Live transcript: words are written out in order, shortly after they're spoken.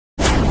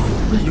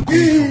Where are you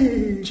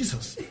coming from?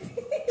 Jesus.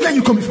 Where are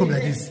you coming from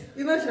like this?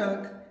 You're not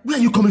shocked? Where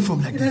are you coming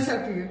from like this? You're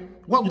not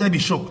Why would I be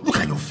shocked? Look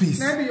at your face.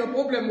 That be your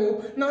problem,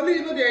 oh. Now only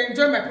you know they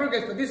enjoy my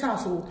progress for this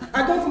house, oh.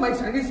 I come from my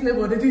Chinese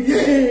neighbor, they do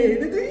yay,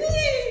 they do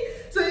yay.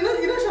 So you're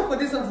not shocked for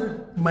this house,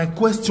 oh. My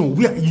question,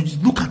 where you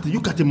look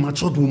at a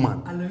matured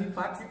woman. Halloween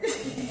party.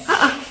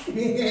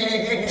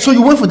 So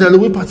you went for the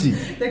Halloween party?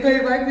 They got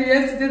invite me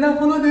yesterday, now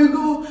follow them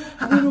go.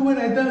 I don't know when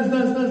I dance,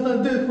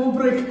 do phone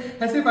break.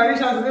 I say if I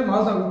reach out to them, I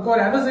will call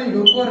it. I don't say you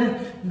go call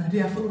it. Now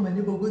they follow my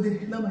neighbor, go there.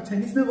 Now my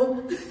Chinese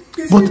neighbor.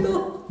 But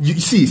you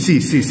see,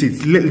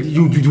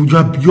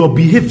 your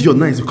behavior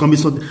now is becoming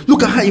so.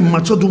 Look at how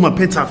immature woman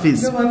paints her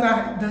face. No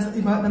matter, that's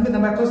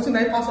my costume.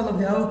 I pass all of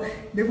their own.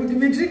 They put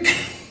me drink.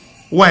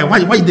 Why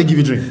did they give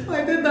you drink?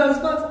 I did dance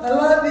fast. I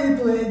love me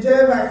to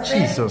enjoy myself.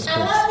 Jesus Christ. I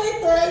love me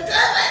to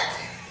enjoy myself.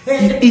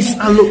 It's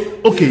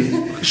okay.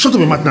 Shut up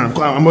your mouth now.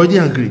 I'm already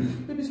angry.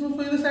 Baby, small.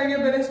 You know, I get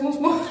better,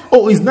 small.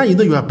 Oh, it's now you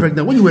know you are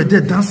pregnant. When you were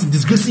there dancing,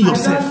 disgracing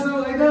yourself.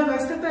 I dance, I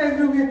scatter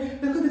everywhere.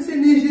 Because they say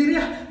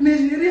Nigeria. Let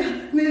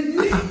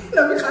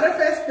me carry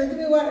first. Let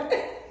me why.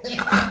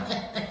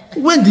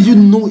 When did you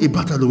know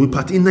about Halloween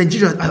party in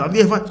Nigeria? Have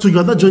you ever? So you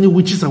are not joining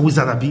witches and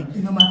wizards, Abi?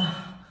 It no matter.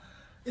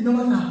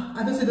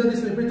 I don't say don't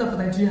celebrate for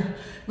Nigeria.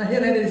 Now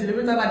here they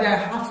celebrate Nigeria.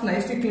 Half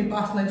nice, clean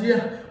pass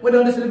Nigeria. When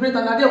they celebrate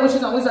Nigeria,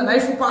 witches and wizards,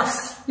 nice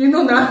pass. You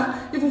know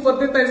now. Even for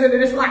 10 times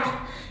they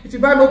fly. If you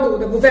buy motor,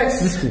 they go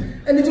verse.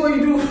 Anything what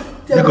you do,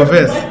 they go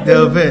verse.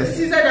 They'll verse.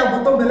 Inside their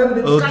bottom, the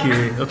level.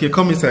 Okay.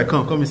 Come inside.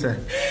 Come inside.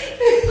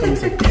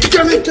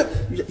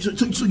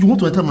 So you want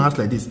to enter my house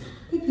like this?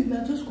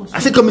 I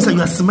said come inside.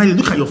 You are smiling.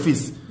 Look at your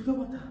face. You know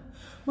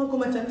what?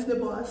 My Chinese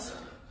neighbors.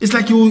 It's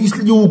like you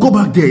will go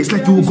back there. It's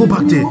like you will go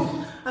back there.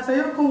 As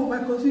I come with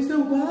my cousin, say,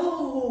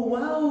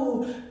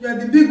 wow, you are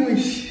the big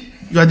wish.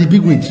 You are the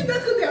big wish.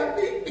 That's what they are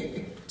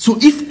big. So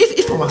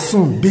if our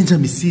son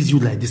Benjamin sees you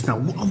like this now,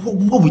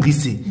 what will he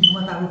say? No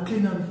matter, I will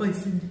clean up before he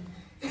see me.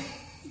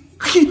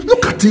 Hey,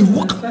 look at him.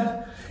 Walk.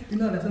 You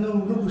know that no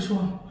go show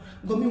him.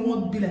 Because me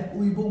won't be like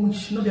Oyibo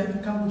wish, not the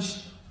African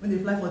wish. When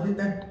they fly for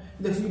daytime,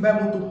 they see you buy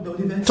motor, they'll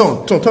leave.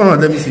 Turn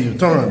around, let me see you.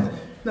 Turn around.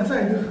 That's how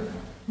I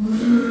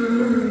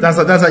do. That's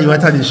how you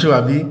entered the show,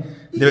 Abi.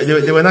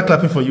 They were not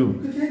clapping for you.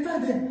 If you enter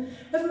there,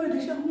 everybody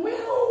they shout,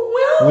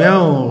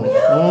 wow.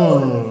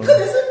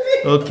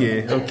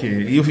 Okay. Have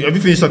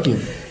you finished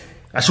talking?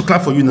 I should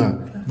clap for you now.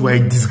 You are a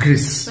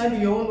disgrace. Maybe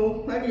your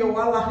own, maybe your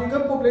wallah. You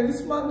got problem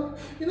this man.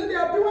 You know they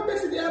happy. What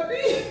person they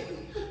happy?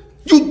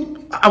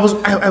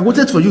 I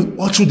waited for you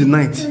all through the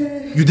night.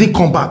 You didn't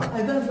come back.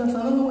 I dance. I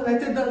don't know when I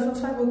take dance.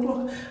 It's 5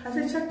 o'clock. I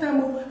said check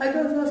time. I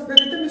dance. They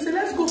tell me say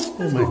let's go.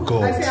 Oh my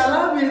God. I say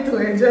allow me to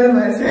enjoy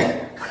myself.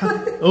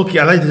 Okay,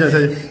 I like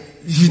to.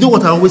 You know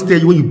what I always tell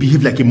you when you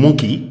behave like a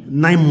monkey?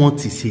 9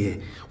 months is here.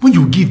 When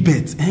you give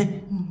birth,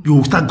 you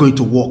will start going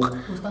to work.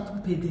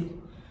 Postpartum payday.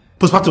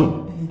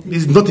 Postpartum.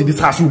 It's not in this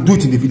house. You do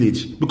it in the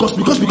village because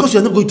you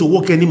are not going to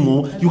work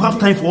anymore. You have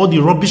time for all the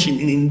rubbish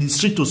in the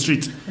street to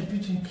street.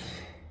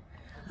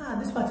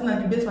 This party is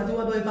the best party.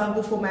 What do I ever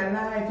go for my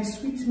life? It's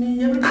sweet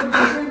me. Everybody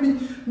tell me,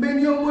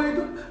 Benio,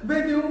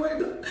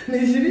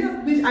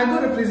 Nigeria. I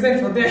go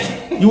represent for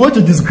them. You want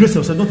to disgrace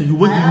yourself, not you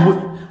want.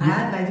 I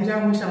had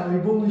Nigerian wish and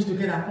Oyibo wish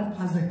together. I can't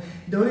pass them.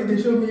 The only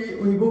they show me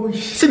Oyibo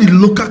wish. See the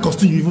local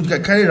costume. You even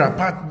carry a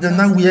part. Then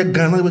now we are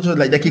Ghana,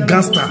 like a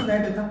gangster.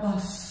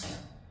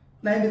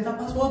 Now in the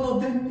tapas, one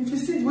of them. If you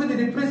see the way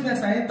they praise me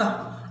as I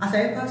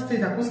enter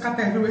stage, I go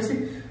scatter everywhere.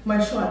 See my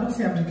shoe. I don't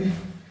see again.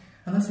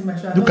 I don't see my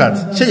shoe. Look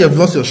at. Say you've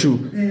lost your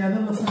shoe. Yeah, I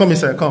don't know. Come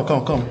inside. Come.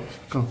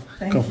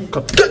 Thank you.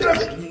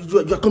 You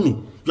are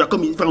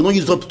coming. If I will not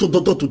use that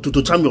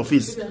to charm your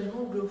face.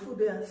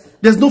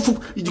 There's no food.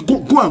 Go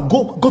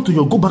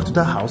back to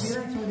that house.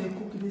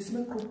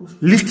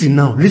 Listen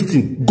now.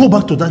 Go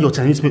back to that your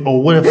Chinese place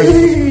or whatever.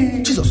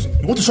 Jesus,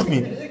 you want to shock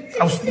me?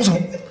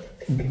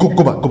 Go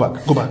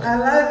back. I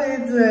love you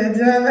to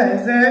enjoy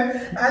myself.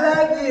 I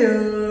love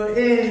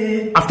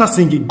you. After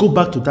singing, go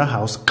back to that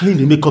house, clean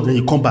the makeup, then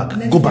you come back.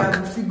 Go back.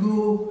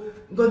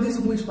 Go this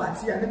wish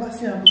party. I never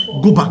seen her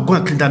before. Go back, go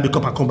and clean that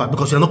makeup and come back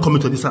because you're not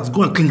coming to this house.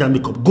 Go and clean that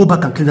makeup. Go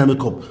back and clean that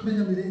makeup.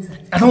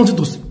 I don't want you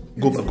to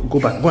go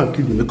back, go and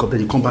clean the makeup,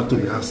 then you come back to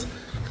the house.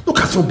 Look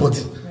at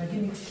somebody.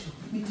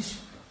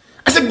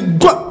 I said,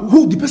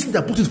 go. The person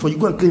that put it for you,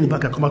 go and clean it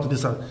back and come back to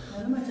this house.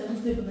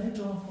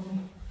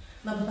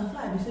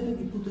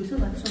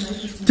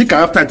 Think I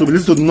have time to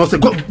listen to the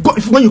nonsense. Go.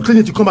 When you clean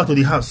it, you come back to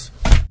the house.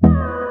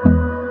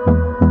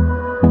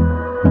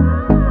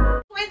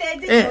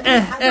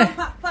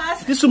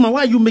 This woman,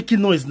 why are you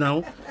making noise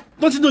now?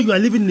 Don't you know you are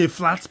living in a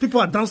flat? People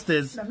are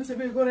downstairs.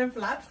 You go in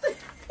flats.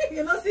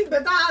 You know, see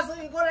better house, so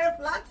you go in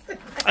flats.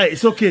 Hey,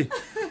 it's okay.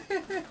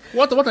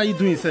 What are you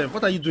doing, sir?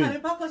 What are you doing? I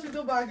pack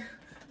hospital bag.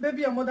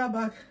 Baby, your mother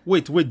bag.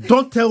 Wait.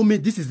 Don't tell me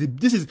this is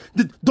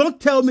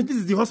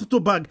the hospital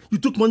bag you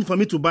took money for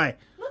me to buy.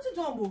 Not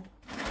Jumbo.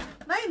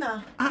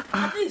 Naina.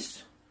 At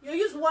least You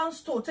use one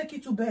store, take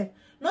it to bed.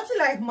 Nothing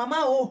like mama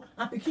oh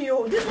and pikin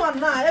oh. This one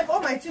now, if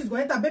all my things go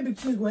enter, baby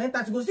things go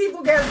enter. To go see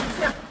even girls,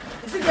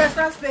 you see girls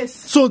that space.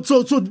 So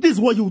this is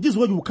what you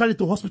will carry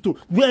to hospital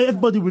where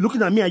everybody will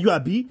looking at me and you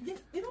Abi? Yes,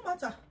 it don't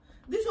matter.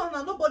 This one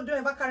now, nobody don't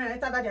ever carry and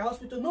enter that their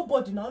hospital.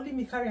 Nobody now, only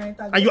me carry and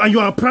enter. And you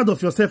are proud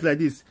of yourself like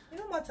this? It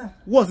don't matter.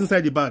 What's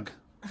inside the bag?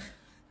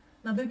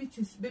 Now baby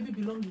things, baby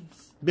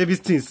belongings. Baby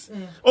things.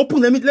 Yeah.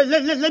 Open. Let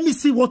me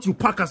see what you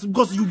pack us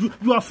because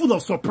you are full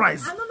of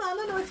surprise. I don't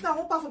know it's not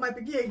one part for my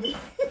pikin again.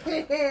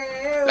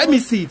 Let me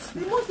see it.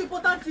 The most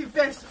important thing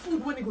first,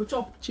 food when you go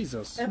chop.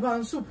 Jesus. Eba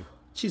and soup.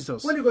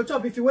 Jesus. When you go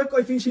chop, if you wake up,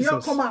 if you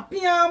come up, you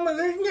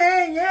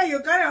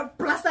carry a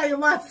plaster your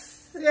mouth.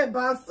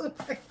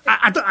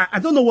 I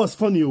don't know what's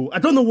funny. I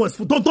don't know what's.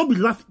 Don't be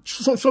laughing.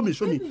 Show me.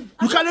 Baby,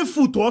 you carry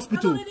food to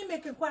hospital. I don't really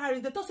make inquiry.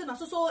 They talk say na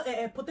so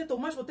potato,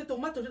 mashed potato,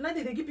 tomato. Now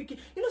they give pikin.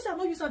 You know say I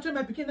no use and train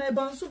my pikin na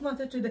eba and soup na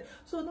take there.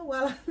 So no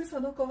wahala. This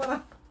one no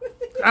cover.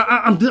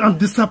 I'm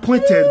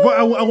disappointed, but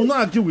I will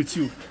not argue with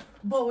you.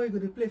 But where you go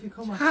to play if you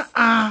come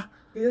out?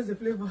 Here's the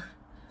flavor.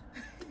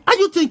 Are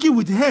you thinking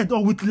with head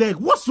or with leg?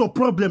 What's your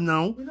problem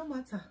now? It don't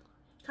matter.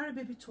 Carry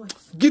baby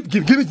twice. Give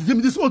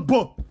me this old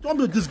ball. Don't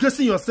be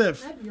disgracing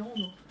yourself. I be your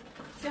own.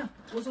 See,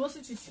 what's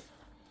it? See,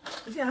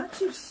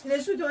 chips.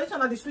 The sweet one, this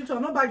one are the sweet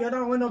one. Not bad. The other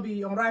one will not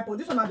be unripe.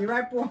 This one are the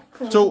ripe one.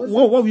 So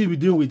what will we be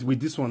doing with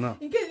this one now?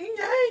 You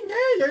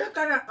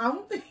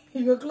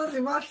go close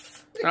the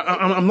mouth.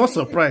 I'm not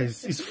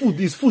surprised. It's food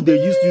they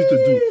used you to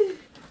do.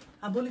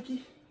 Aboliki,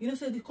 you know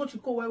say the country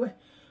go where.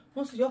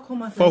 Once you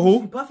come out for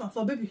who?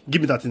 For baby.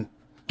 Give me that thing.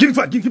 Give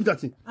me that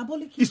thing.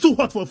 Aboliki. It's too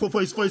hot for a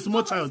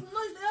small child.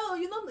 No,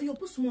 you know you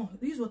put small.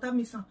 You use water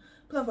mix.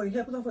 Put on for your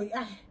hair. Put on for your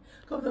eye.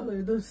 Come down for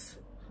your nose.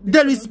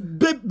 There is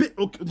baby.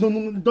 Okay,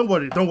 no, don't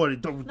worry.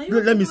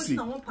 Let me see.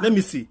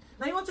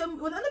 Now you want to tell me?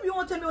 You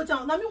want to tell me what?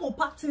 Now me will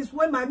pack things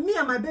when me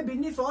and my baby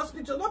need for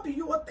hospital. Not be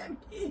you want them.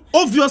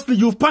 Obviously,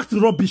 you've packed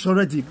rubbish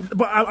already.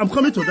 But I'm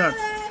coming to that.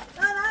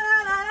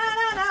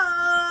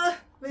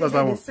 What's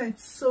that one?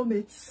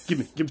 Soulmates. Give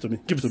it to me.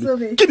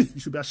 Soulmates. Give it. You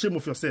should be ashamed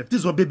of yourself.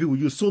 This is what baby will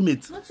use.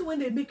 Soulmates. Not when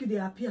they make you they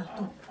happy at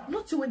all.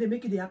 Not when they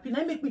make you they happy.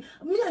 Now make me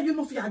and you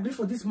know if you agree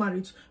for this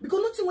marriage.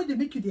 Because not when they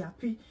make you they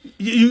happy.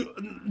 You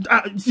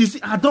see,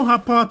 I don't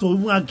have power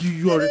to argue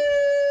you already.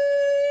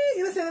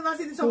 You know, say never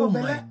see this one. Oh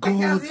my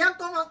God.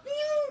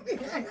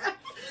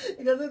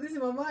 Because this is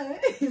mama,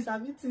 it's a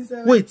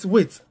bit.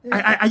 Wait.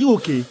 Are you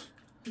okay?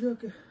 You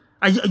okay?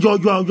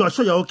 You are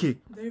sure you're okay?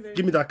 Very, very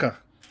Give me that car.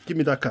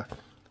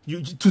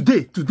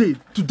 Today,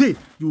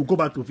 you will go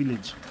back to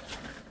village.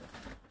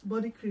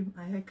 Body cream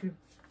and hair cream.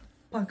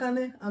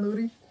 Pankane and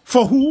ori.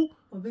 For who?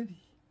 For baby.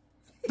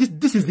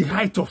 This is the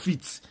height of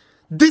it.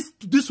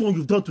 This one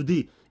you've done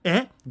today.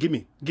 Give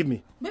me.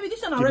 Baby, this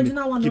is an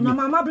original one. No,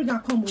 mama bring her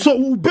come.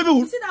 So baby will...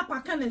 You see that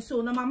pankane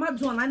so no mama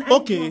do one and I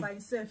do one by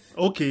himself.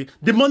 Okay.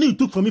 The money you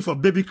took from me for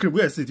baby cream,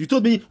 where is it? You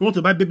told me you want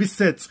to buy baby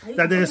sets.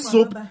 That there is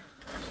soap. I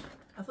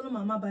follow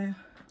mama buy her.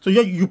 So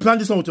you plan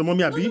this one with your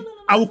mommy, Abi? No.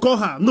 I will call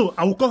her. No,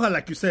 I will call her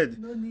like you said.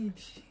 No need.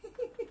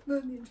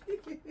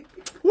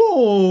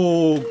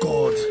 Oh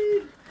God.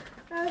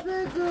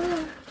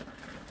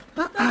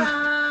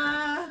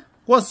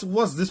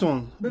 What's this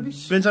one? Baby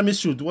Benjamin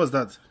Shoot. What's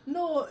that?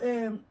 No,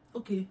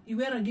 okay. You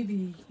wear and give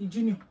the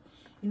junior.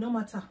 It no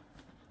matter.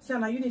 Say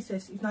na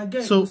unisex. If na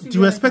girl. So do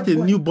you expect a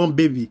newborn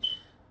baby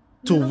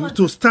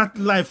to start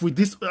life with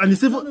this? And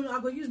it's even... No. I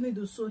go use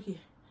needle sew here.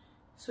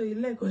 So your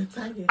leg go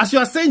inside here. As you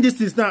are saying this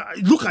things now,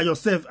 look at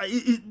yourself.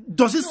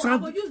 Does it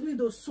sound? I go use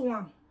needle sew.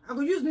 I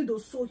go use needle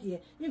sew here.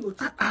 You go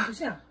you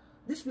see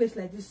this place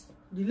like this.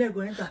 The leg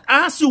go enter. I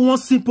ask you one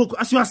simple.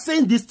 As you are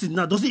saying this thing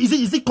now,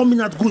 is it coming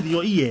out good in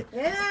your ear?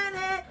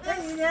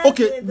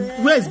 Okay,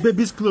 where is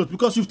baby's clothes?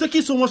 Because you've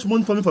taken so much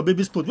money from me for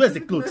baby's clothes. Where is the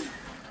clothes?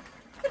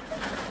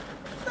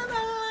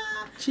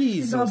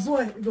 Jesus. If a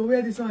boy go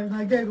wear this one, if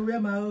a girl go wear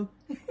my own.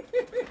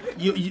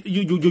 You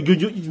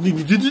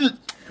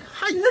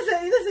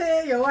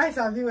say your wife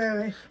have you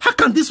wear. How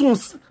can this one?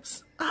 See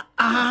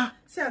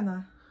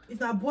now, if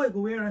that boy go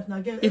wear it, now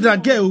girl. If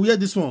that girl will wear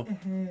this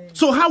one,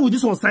 so how will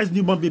this one size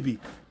newborn baby?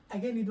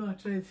 Again, you don't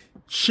trade.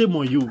 Shame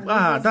on you.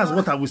 That's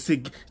what I would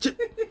say.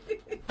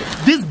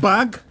 This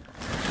bag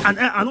and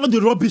all the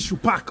rubbish you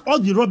pack,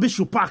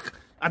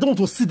 I don't want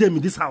to see them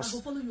in this house. I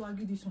will follow you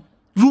argue this one.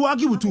 You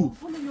argue with who?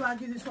 Follow you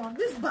argue this one.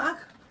 This bag,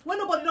 when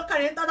nobody don't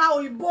carry enter that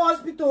Oyibo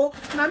hospital,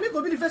 now me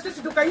go be the first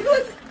person to carry. You know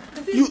what?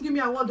 You give me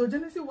a word,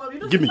 Genesis word. You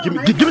don't give me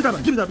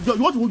that.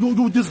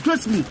 You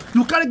disgrace me.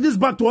 You carry this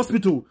bag to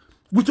hospital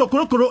with your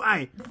koro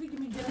eye. Don't give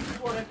me Genesis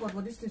word record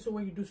for this thing. So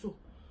when you do so,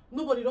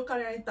 nobody don't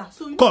carry enter.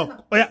 So you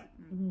come. Oh yeah,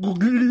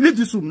 leave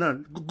this room now.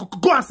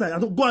 Go outside.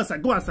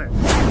 Go outside.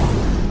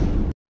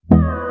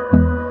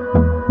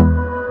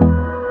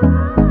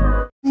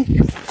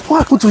 What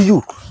happened to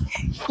you?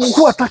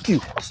 Who attacked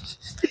you?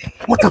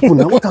 What happened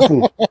now? What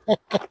happened?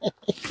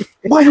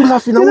 Why are you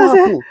laughing now? What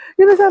happened?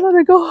 You know, say I know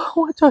they go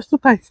one church 2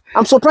 times.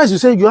 I'm surprised you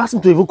said you asked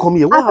him to even come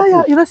here. What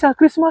happened? You know, say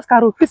Christmas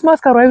carol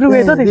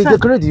everywhere. Yeah, they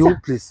decorate the whole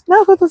place.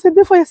 Now I go to say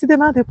before yesterday,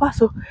 now they pass.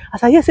 So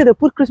as I hear say they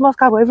put Christmas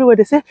carol everywhere.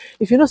 They say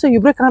if you know say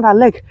you break another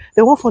leg,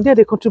 they want from there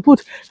they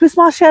contribute.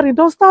 Christmas sharing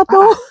don't start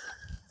though.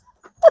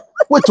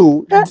 Wait,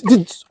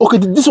 okay,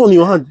 this one in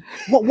your hand.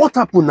 What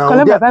happened now?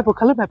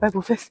 Collect my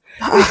Bible first.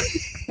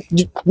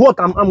 What?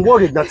 I'm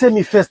worried. Now tell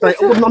me first.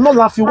 I'm not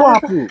laughing.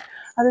 What happened?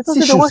 And they told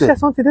say they want share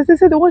something. They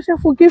say they want share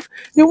forgive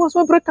the ones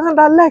who break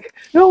another leg.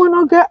 The one will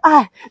not get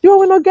eye. The one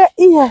will not get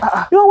ear.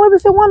 The one will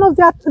say one of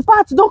their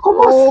parts don't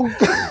come out.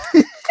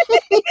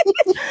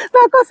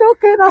 Now say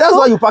okay. That's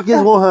why you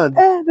package one hand.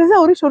 They say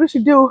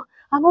orish deal.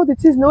 And all the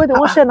things the way they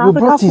want share in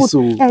Africa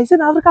food. He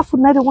said Africa food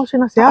now they want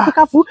share say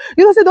Africa food.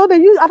 You know say don't they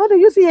use I don't they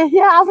use it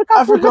here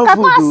Africa food. When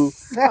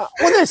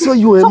I saw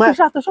you in my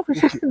shop,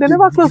 they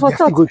never close for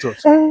church.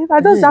 I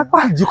just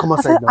Zakpa. Did you come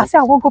outside now? I say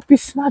I won't go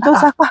peace. Now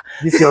just Zakpa.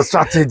 This is your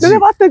strategy. They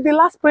never take the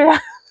last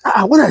prayer.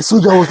 When I saw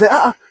you, I was like,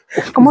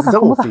 come on.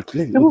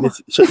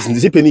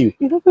 Is it paying you?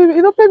 You don't pay me.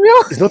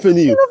 It's not paying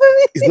you.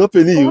 It's not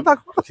paying you.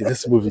 Okay,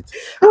 let's move it.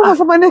 One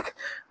for my neck.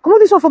 Come on,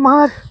 this one for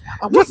my head.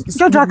 You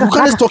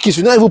can't talk it.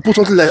 You not even put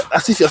something like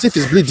as if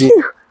it's bleeding.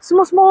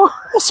 Small.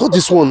 What's all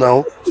this one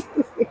now?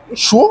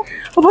 Sure?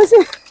 Papa,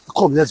 see.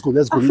 Come, let's go.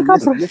 African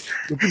bread.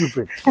 Let's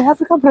bread.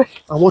 African bread.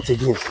 And what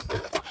again?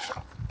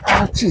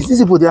 Jeez, these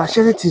people they are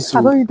sharing things.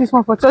 I don't eat this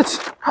one for church.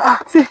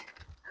 See.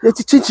 Yeah,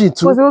 chichi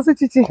too. Was also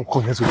chichi.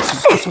 Come, let's go.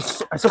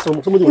 I saw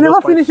somebody. You never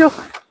finish your.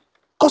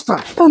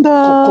 Costa. Come,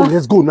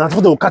 let's go now.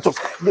 They will catch us.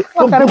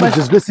 Don't be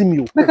disgracing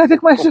me. Make I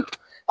take my shoe.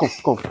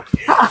 Come.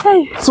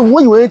 Hey. So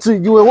when you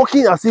were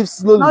walking as if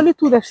slowly. Only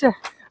 2 they share.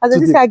 As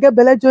they say, I get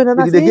belly joint and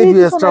I say, they give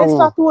you extra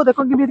one. They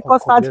can give me the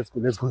custard.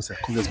 Let's go inside.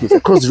 Come, let's go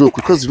inside. Cross the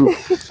road.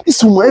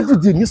 This woman every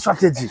day new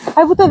strategy.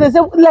 I put they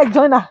say like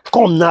joiner.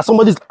 Come now,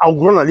 somebody's I'll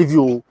run and leave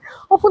you.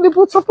 Open the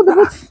boots.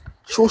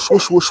 Show. It's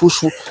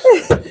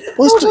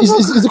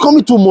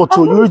becoming too much.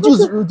 You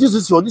reduce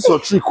this your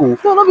trick.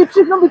 No, not be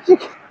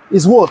trick.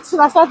 It's what? It's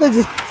a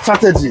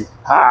strategy.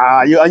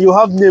 You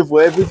have name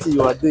for everything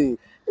you are doing.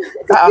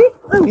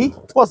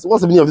 What's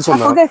the meaning of this one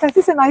now? I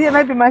think say now here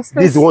might be my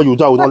space. This is the one you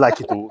do. I would not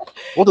like it.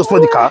 Want to spoil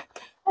the car?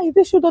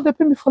 They should don't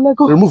pay me for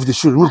Lego. Remove the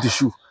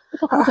shoe.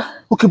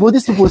 Okay, but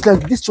these people, it's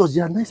like this church,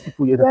 they are nice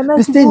people.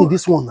 They're staying in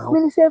this one now.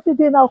 When say every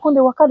day now, come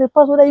they work out, they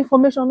pass other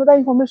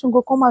information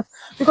go come out.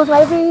 Because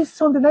every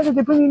Sunday night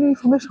they bring you new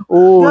information.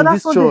 Oh,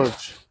 this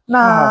church.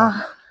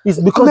 Nah. It's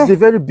because it's a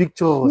very big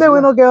church. They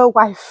will not get a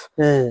wife.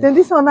 Then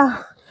this one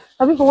now,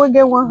 I think we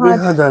get one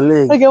hand and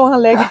leg. We get one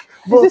leg.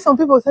 You see some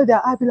people say their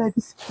eye be like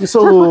this.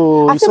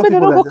 So I said, they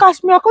don't go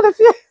catch me. I couldn't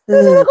feel.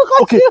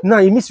 Okay, now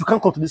it means you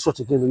can't come to this church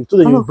again. You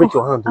told them you break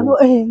your hand. I know.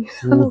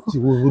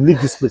 We'll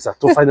leave this place at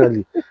all,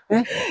 finally.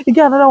 You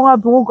get another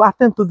one. We'll go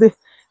attend today.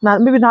 Now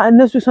maybe now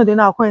next week Sunday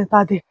now I'll come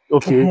Saturday.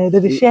 Okay.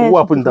 They share.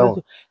 What happened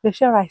down? They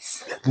share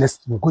rice.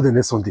 We'll go the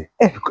next Sunday.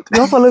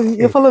 You follow me.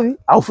 You follow me.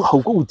 I'll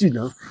go with you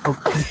now.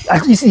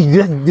 You see,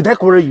 did I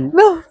quarrel you?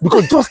 No.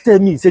 Because just tell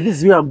me, say this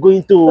is where I'm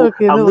going to.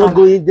 Okay, I'm not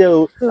going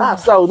there.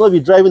 So I will not be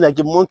driving like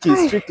a monkey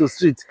street to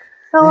street.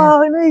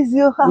 No, no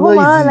easy.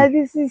 Like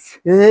this is.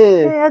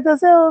 Yeah. I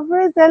just say, oh,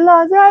 praise the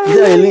Lord.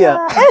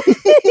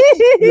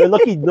 You're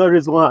lucky you don't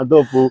raise one hand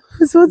up.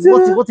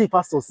 What if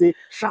pastor say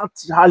shout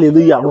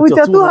hallelujah with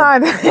your two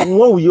hands?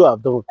 What will you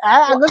have done?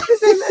 I'm going to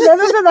say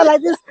that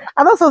like this.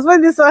 I don't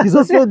suspend this one. You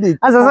suspend it.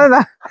 I suspend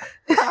that.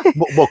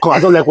 But come, I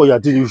don't like what you are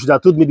doing. You should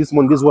have told me this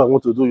morning. This is what I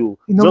want to do.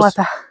 No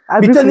matter.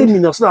 Be telling me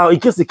now. So now, in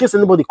case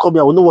anybody come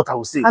here, I will know what I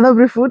will say. I don't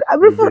bring food. I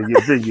bring food.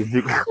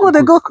 You Oh,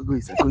 they go. Go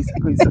inside.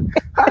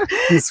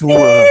 This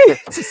woman. Pastor.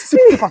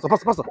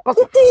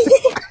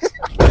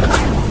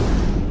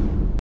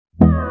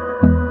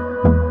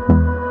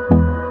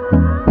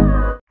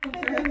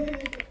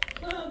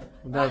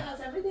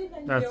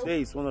 That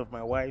face, one of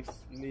my wife's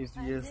missed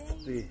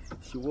yesterday.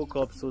 She woke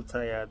up so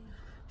tired.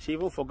 She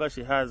even forgot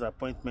she has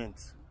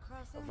appointment.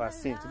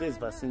 Vaccine. Today is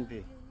vaccine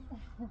day.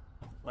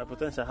 My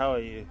potential, how are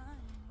you?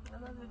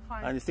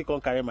 And you still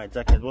can't carry my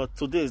jacket. But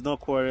today is not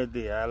quarrel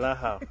day. I allow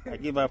her. I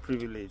give her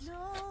privilege.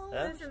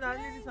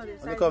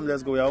 Come,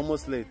 let's go. We are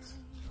almost late.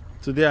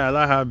 Today I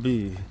allow her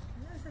be.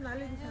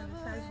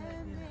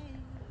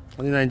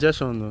 On the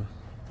injection, no.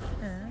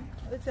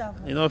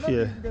 You know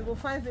fear. They go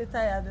find the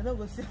tire. They don't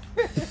go see.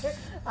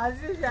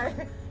 As usual,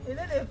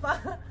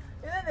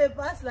 they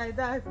pass like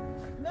that.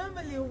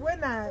 Normally,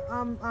 when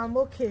I'm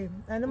okay,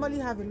 I normally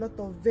have a lot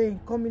of vein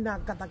coming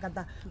out,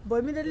 gata. But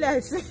immediately I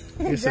see,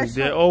 listen,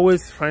 they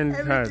always find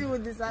it hard. Everything will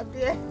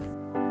disappear.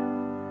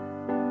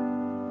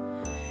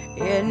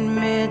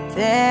 Admit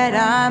that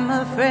I'm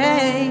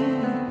afraid.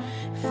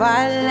 If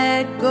I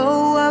let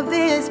go of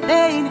this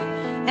pain,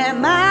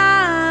 am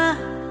I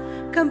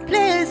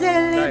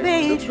completely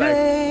betrayed?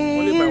 Like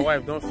only my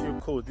wife don't feel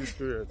cold this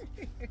period.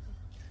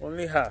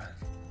 Only her.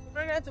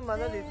 Pregnant to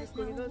Mano, they feel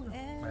cold.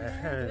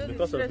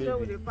 Because of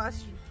baby.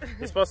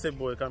 It's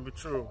possible. It can be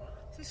true.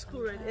 see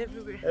school red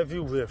everywhere.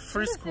 Everywhere,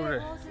 free school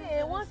red.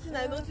 One thing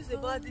I noticed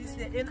about this,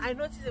 and I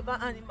noticed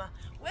about animal,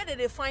 where did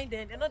they find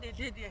them? They know they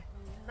did there.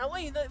 Now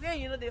when you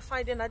know they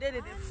find them, now they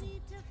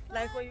food.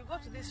 Like when you go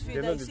to this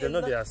field, they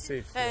know they are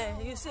safe.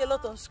 You see a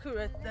lot of school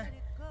red there.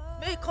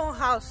 Maybe come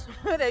house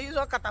where they use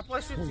one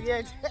catapult shoot to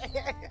head.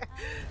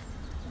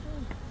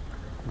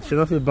 She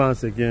not feel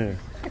bounce again.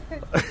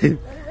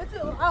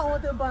 I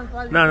want to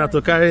bounce. No,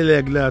 to carry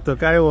leg, to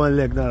carry one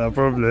leg, not a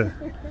problem.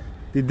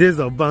 The days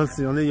of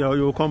bouncing, only you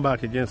will come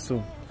back again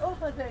soon.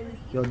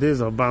 Your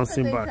days of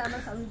bouncing back.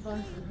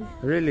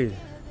 Really?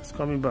 It's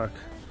coming back.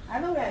 I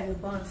know where I will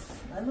bounce.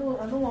 I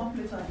know one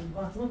place where I will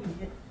bounce. What will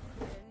get?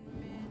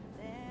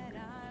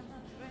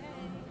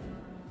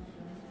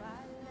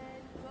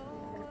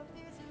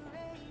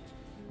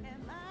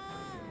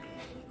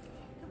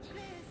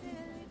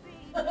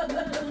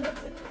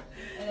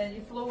 And then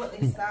you flow with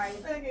this side.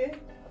 Okay.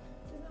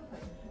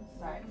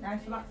 Side.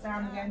 Nice lock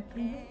down again.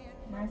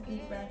 Nice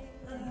deep breath.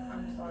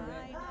 I'm sorry.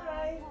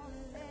 Alright.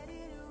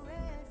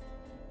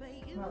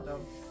 Well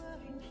done.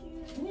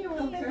 You're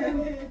welcome.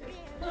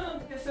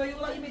 Okay, so you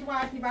like your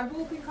midwife, you've had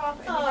whooping cough,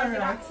 and you've had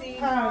your vaccine,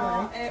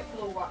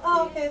 flu vaccine.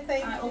 Oh, okay,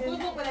 thank you. Well, good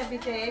luck with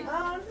everything.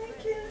 Oh,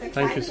 thank you.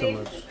 Thank you so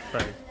much.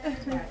 Bye. Right,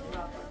 you're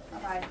welcome.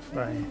 Bye-bye.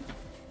 Bye.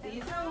 See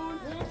you soon.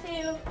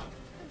 Thank you.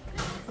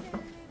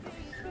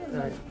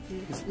 Right.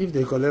 If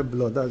they collect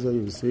blood, that's why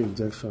you say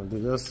injection. They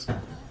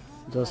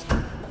just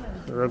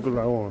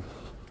regular one.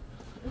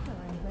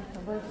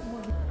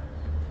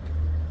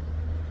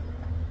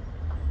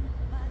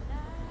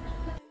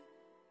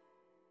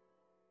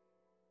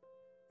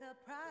 The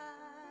price.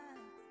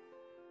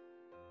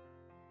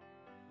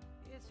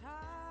 It's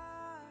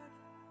hard.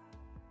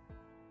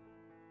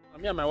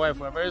 Me and my wife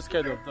were very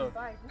scared of dogs.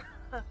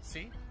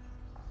 See?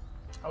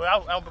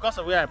 Because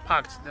of where I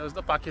parked, there was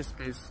no parking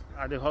space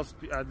at the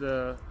hospital. At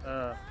the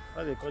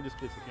what do they call this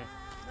place again?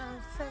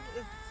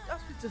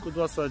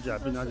 Kudwa Surgery.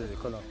 I've been out there. They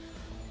call it.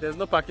 There's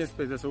no parking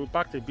space, so we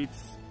parked a bit.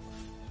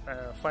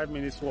 5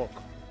 minutes walk,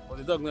 but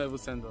the dog never even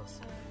send us.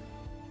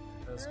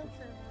 That's good.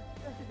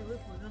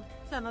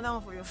 See another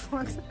one for your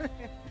phone.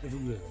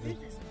 Everywhere.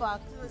 It's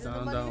packed. It's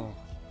another one.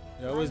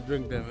 They always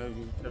bring them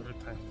every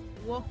time.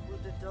 Walk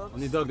with the dogs. On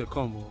the dog they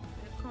come.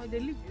 They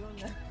leave you on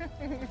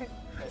there.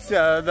 See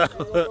another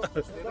one.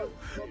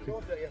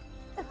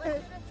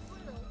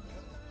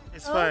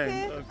 It's fine.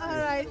 Okay.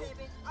 Alright.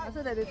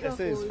 They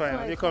say it's fine.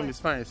 When you come, it's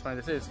fine. It's fine.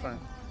 They say it's fine.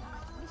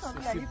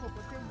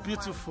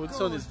 Beautiful. This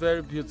one is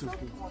very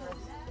beautiful.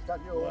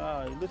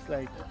 Wow, it looks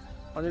like.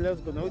 Only let's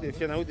go now. Who they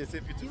fear now? Who they say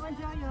beautiful?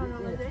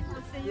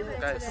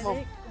 Guys, come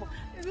on.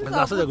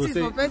 That's what they go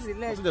say.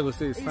 That's what they go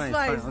say. It's fine.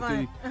 It's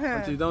fine.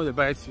 Until you don't they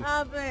bite you.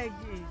 I beg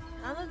you.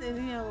 I know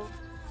they hear.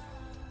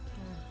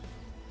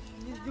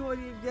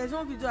 There's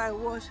one video I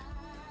watched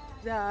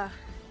that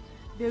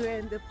they were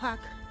in the park,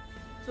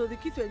 so the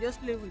kids were just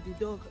playing with the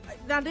dog.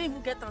 They didn't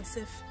even get them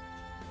safe.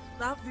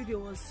 That video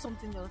was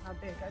something else. I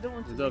beg. I don't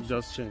want to. The dog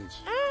just changed.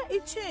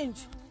 It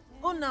changed.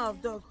 Owner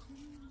of dog.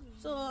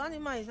 So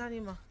animal is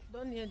animal.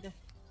 Don't near them.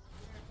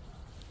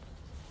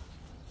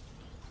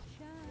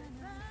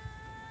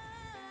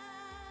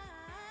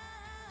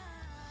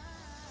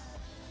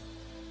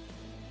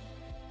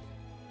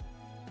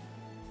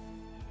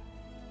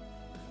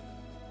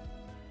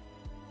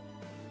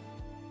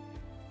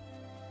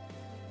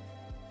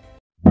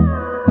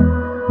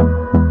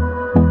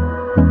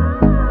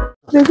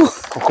 They go.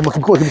 Come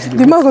on.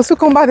 The man go still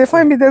come back. They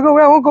find me. They go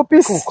where I won't go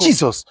peace.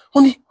 Jesus,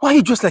 honey, why are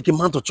you dressed like a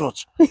man to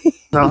church?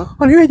 Now,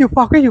 Honey, where you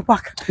park?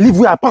 leave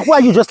where I park. Why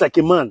are you dressed like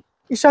a man?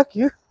 It shock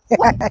you?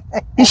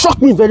 You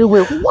shocked me very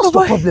well. What's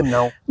the problem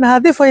now? Now,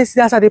 they for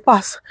yesterday as they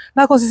pass.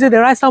 Now, because say the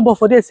right sound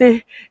for they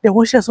say they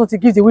won't share something,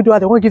 give the widower,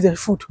 they won't give them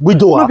food.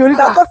 Widower? Not be only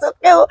that because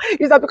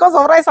is that because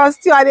of rice and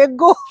stew and they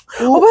go.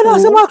 Oh, when I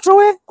say Mark throw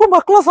away, come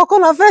back close for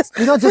corner first.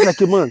 You're not just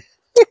like a man.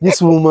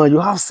 This woman, you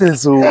have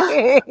sense, oh.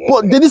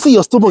 But did you see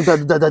your stomach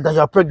that you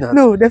are pregnant?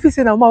 No, they feel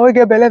say now man we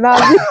get belly now.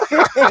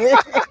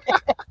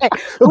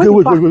 Okay,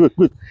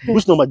 wait.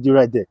 Which number did you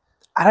write there?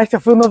 I write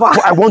your phone number. Well,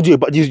 I want you,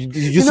 but you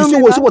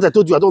see what I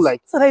told you. I don't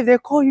like. So that if they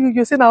call you,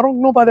 you say na wrong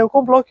number, they'll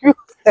come block you.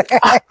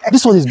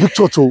 This one is big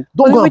church, oh.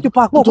 Don't go you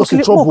park. More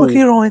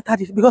quickly run enter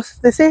this because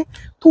they say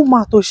two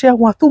man to share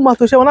one.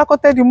 When I come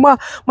tell the man,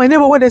 my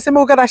neighbor when they say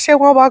we gotta share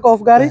one bag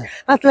of Gary,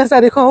 not less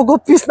they come go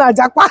piece na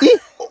jackpot.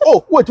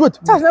 Oh, wait.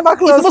 Charge never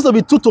close. It's supposed to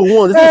be 2 to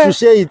 1. They say you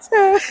share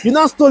it. You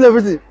now stole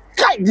everything.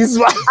 This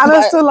one. I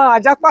don't stole a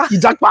jackpot.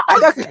 Jackpot.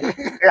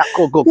 Yeah,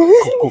 go.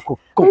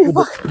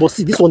 But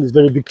see, this one is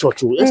very big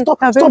church. Oh. Stop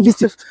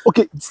this.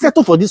 Okay,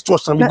 settle for this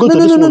church and we go to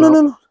this one.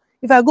 No.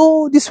 If I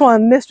go this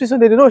one next week, so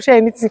they don't share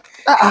anything.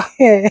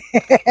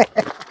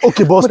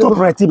 Okay, but stop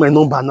writing my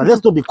number now.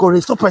 Let's not be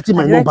correct. Stop writing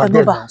my number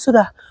there. So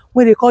that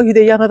when they call you,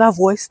 they hear another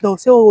voice. They'll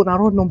say, "Oh, na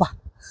wrong number."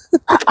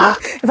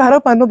 If I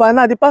don't know by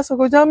now, the pastor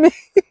go jam me.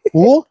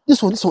 Oh,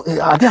 this one.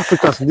 Are there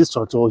Africans in this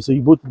church? Or so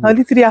you both?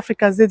 Only 3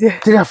 Africans they there.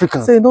 3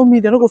 Africans. So you know me,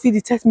 they don't go feed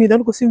the test me, they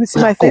don't go see my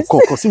face.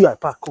 Come, see where I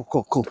park. Come.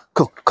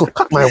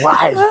 My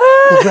wife.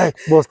 Right.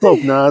 But stop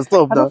now. I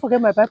don't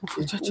forget my Bible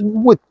for church.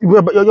 Wait,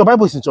 your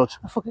Bible is in church.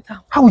 I forget them.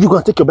 How will you go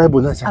and take your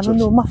Bible now in church? I don't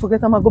know. I forget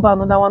them. I go back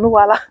another one. No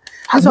wala.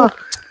 This one.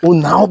 Oh,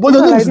 now, but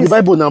your name is in the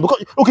Bible now.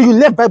 Because okay, you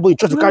left Bible in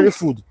church to carry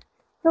food.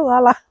 No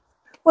wala.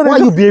 Why are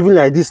you behaving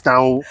like this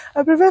now?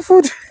 I prefer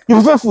food. You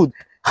prefer food?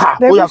 Ha!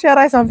 They will share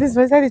rice and fish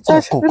inside the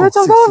church. Come.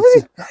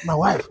 My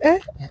wife.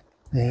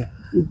 You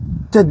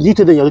tell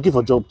them you're looking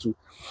for a job too.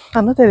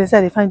 I'm not telling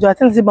them they find job. I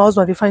tell them my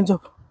husband they find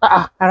job.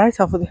 I write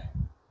her for them.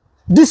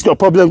 This is your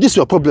problem.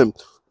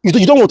 You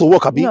don't want to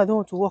work, Abi? No, I don't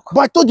want to work. But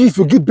I told you if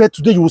you give birth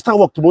today, you will start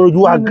work tomorrow.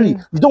 You agree.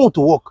 You don't want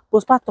to work.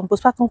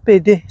 Postpartum pay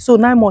day. So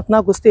 9 months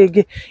now go stay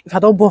again. If I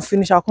don't born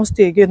finish, I'll come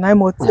stay again 9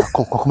 months. Yeah,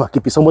 come and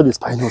keep it. Somebody is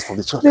spying us from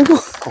the church. They go.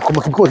 Come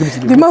on,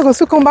 keep it. The man go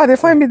still come back. They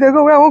find me. They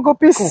go where I won't go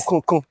peace.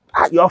 Come.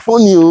 You are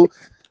funny, oh.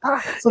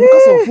 So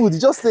because of food, you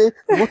just say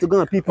you want to go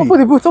and pee. Open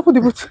the boot.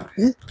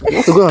 You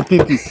want to go and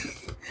pee.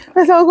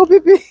 I say I'll go pee.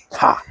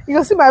 You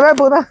can see my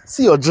Bible now.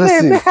 See your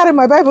dressing. Hey, carry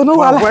my Bible. No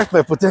my wife,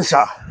 my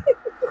potential.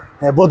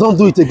 But don't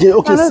do it again.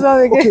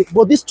 Okay,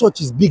 but this church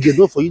is big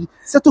enough for you.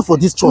 Settle for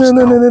this church.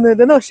 No.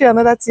 They don't share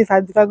another thing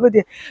if I go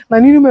there. My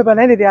new member,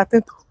 they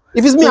attend to.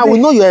 If it's me, I will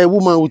know you're a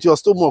woman with your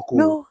stomach.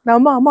 No, now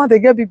ma, they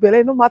get big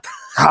belly, no matter.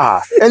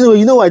 Anyway,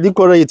 you know why I didn't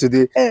call you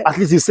today? At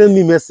least you send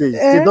me message.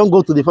 They don't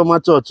go to the former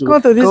church.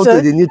 Come to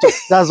the new church.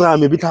 That's why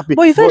I'm a bit happy.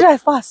 But you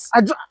drive fast.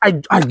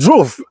 I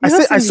drove.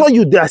 I saw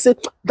you there. I said,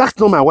 that's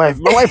not my wife.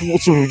 My wife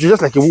was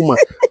just like a woman.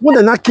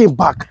 When I came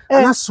back,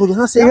 and I saw you,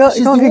 and I said,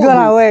 she's the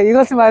one. Away. You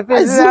go see my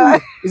face.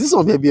 Is this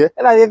on baby?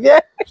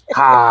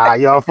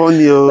 You're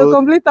funny. To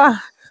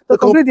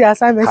complete the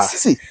assignment.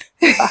 See.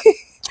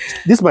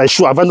 This is my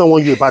shoe. I've not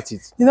warned you about it.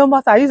 You know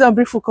what? I use and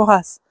bring food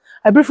house.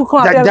 I bring food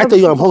come. Did I tell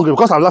you I'm hungry?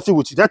 Because I'm laughing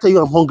with you. Did I tell you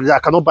I'm hungry? I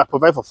cannot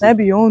provide for food.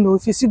 Maybe you don't know.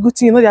 If you see good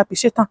thing, you know they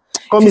appreciate them.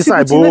 Come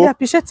inside, bro. You know they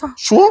appreciate them.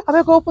 Sure.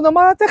 I go open the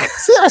mouth.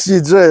 See how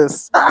she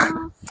dress.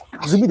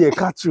 As if they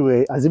catch you,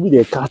 eh? As if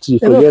they catch you.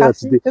 Forget that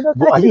today.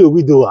 But are you a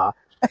widower?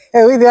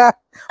 A widower.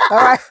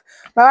 My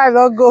wife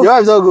don't go. Your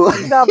wife don't go.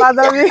 No,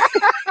 pardon me.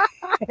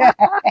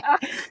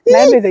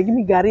 Now they give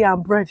me gari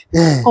and bread.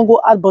 I'll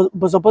go add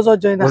bozo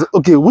join us.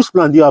 Okay, which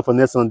plan do you have for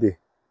next Sunday?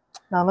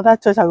 Now another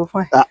church I go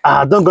find.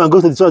 Don't go and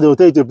go to the church. They will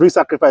tell you to bring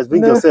sacrifice.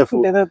 Bring yourself.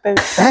 They don't tell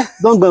you.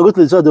 Don't go and go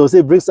to the church. They will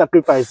say bring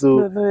sacrifice.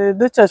 So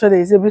the church where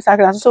they say bring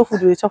sacrifice. So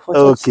food we chop for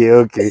church.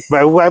 Okay.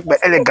 My wife, my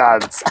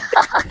elegance.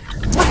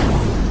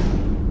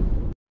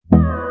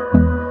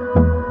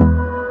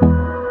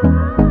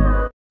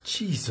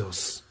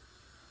 Jesus,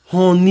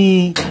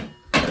 honey,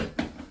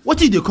 what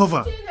did you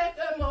cover?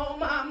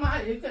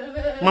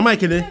 Mama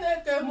Ekene.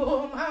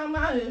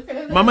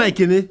 Mama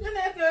Ekene.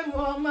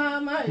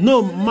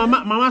 No,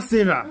 Mama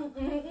Sarah.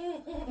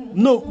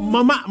 No,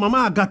 Mama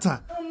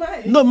Agatha.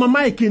 No, Mama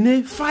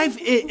Ekene. 5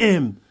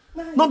 a.m.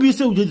 Not be you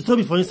say we disturb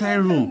you for inside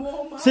room.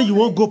 Say you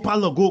won't go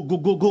parlor,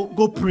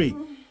 go pray.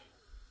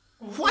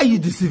 Why are you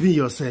deceiving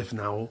yourself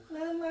now?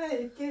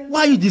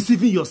 Why are you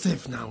deceiving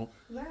yourself now?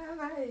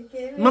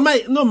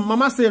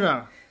 Mama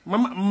Sarah.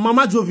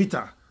 Mama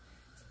Jovita.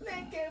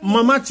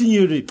 Mama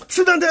Chinyere.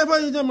 Sit down there,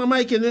 Mama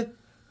Ekene.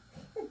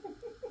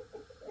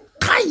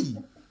 Kai!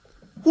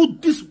 Who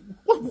this?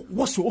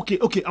 What's your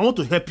okay? I want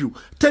to help you.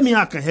 Tell me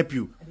how I can help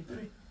you.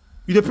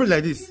 You pray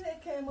like this.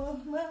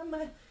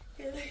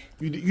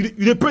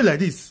 You pray like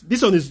this.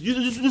 This one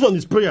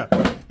is prayer.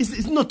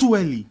 It's not too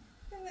early.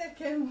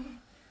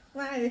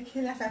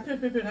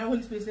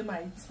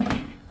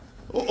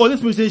 Holy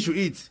Spirit says you should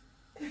eat.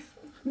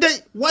 Then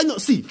why not?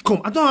 See,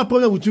 come. I don't have a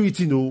problem with you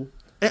eating, no.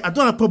 I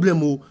don't have a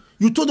problem, oh.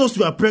 You told us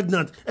you are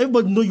pregnant.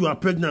 Everybody know you are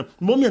pregnant.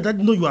 Mommy and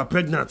daddy know you are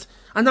pregnant.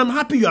 And I'm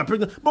happy you are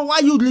pregnant. But why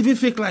are you living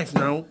fake life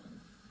now?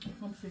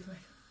 Not fake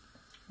life.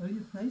 Are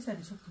you? Now you said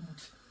it's so too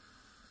much.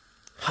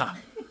 Ha.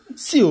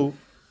 See you.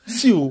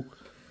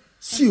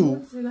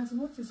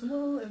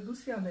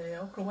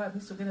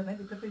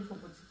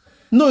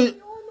 No.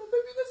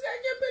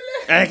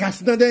 I can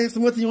sit down there.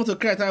 Something you want to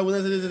cry.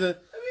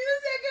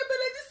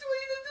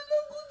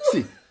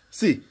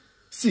 See.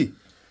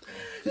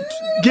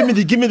 Give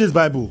me this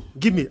Bible.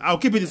 Give me. I'll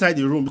keep it inside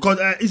the room because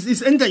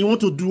it's anything you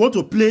want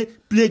to play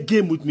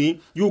game with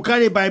me. You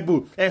carry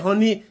Bible. Hey,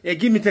 honey,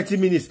 give me 30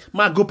 minutes.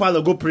 Ma, go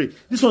parlor, go pray.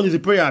 This one is a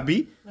prayer,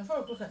 Abi.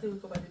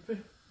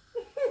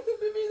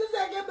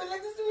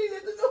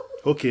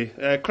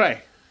 Okay,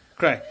 cry.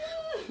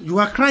 You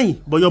are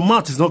crying, but your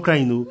mouth is not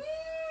crying, no.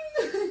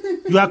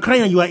 You are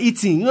crying and you are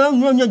eating.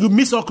 You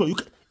miss okra.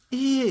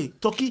 Hey,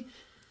 turkey.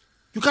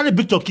 You carry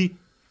big turkey.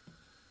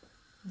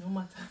 No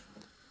matter.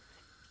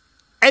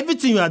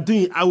 Everything you are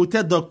doing, I will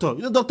tell doctor.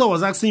 You know, doctor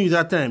was asking you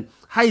that time,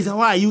 why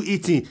are you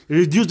eating?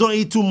 Reduce, don't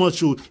eat too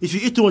much. If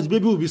you eat too much,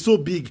 baby will be so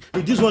big.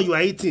 Reduce what you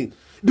are eating.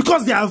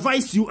 Because they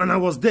advised you and I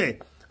was there.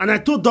 And I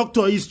told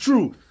doctor, it's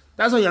true.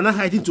 That's why you're not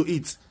hiding to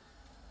eat.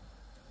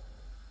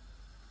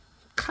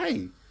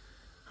 Kai.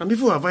 And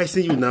people are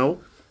advising you now,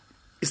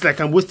 it's like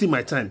I'm wasting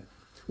my time.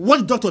 What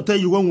did the doctor tell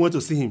you when we went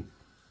to see him?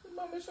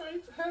 Mama, should I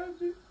eat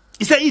healthy?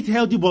 He said eat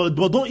healthy, but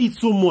don't eat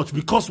so much.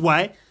 Because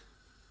why? Is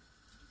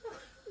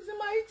it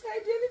my eat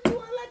healthy?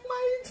 Anything I like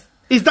my eat?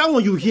 Is that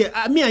one you hear?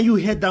 Me and you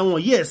heard that one,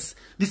 yes.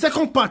 The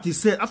second part he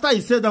said, after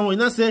he said that one, he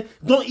now said,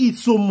 don't eat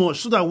so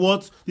much so that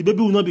what? The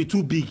baby will not be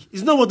too big.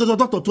 It's not what the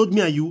doctor told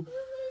me and you. Is it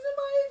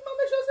my eat?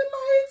 Mama, should say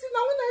my eat?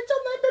 Now when I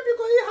chop my baby,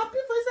 go eat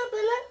happy for his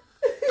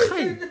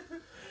belly.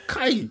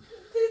 Kai.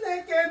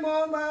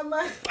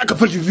 Mama. I can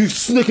find you.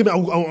 Snake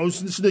mama.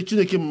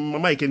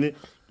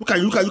 Look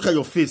at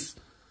your face.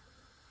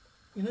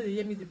 You know they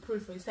hear me they pray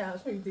for his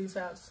house when you do his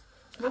house.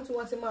 Not to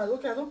want him out.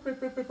 Okay, I don't pray.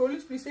 Holy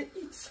Spirit say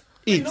eat.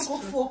 Eat. You don't go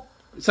for.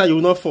 Sir, you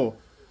will not fall.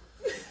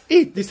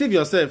 Eat, deceive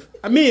yourself.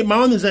 I mean, my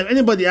own is if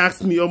anybody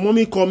asks me or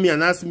mommy call me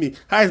and ask me,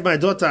 how is my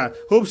daughter?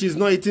 Hope she's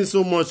not eating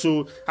so much.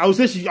 So I will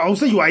say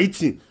you are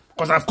eating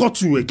because I've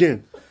caught you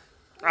again.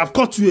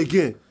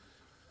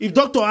 If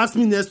doctor asks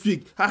me next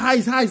week, how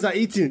is her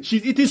eating?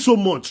 She's eating so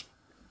much.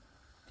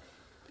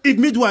 If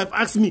midwife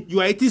asks me, you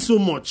are eating so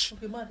much.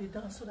 Okay, ma, they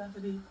dance so that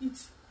they eat.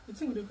 The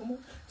thing they come on.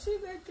 She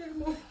they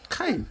came on.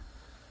 Kind.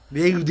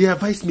 They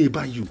advise me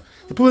about you.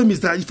 The problem is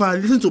that if I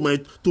listen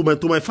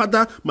to my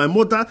father, my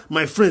mother,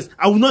 my friends,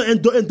 I will not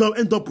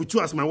end up with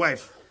you as my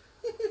wife.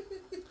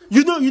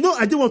 You know,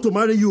 I didn't want to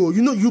marry you.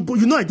 You know,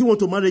 I didn't want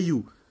to marry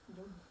you.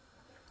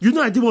 You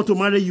know, I didn't want to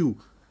marry you.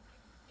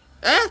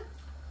 Eh?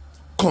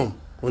 Come,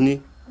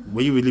 honey.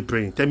 Were you really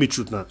praying? Tell me the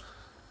truth now.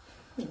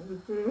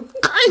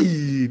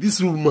 Kai, this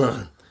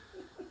woman.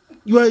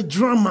 You are a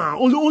drama.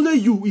 Only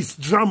you is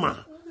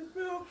drama.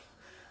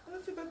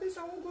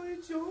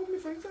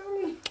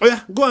 Oh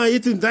yeah, go and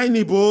eat in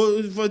dining, bro.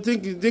 If I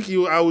think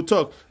you, I will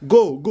talk.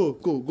 Go.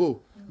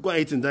 Go and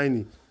eat in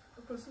dining.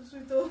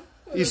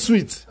 It's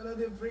sweet.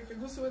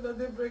 It's sweet.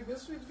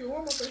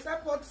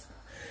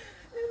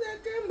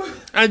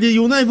 And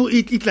you will not even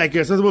eat like a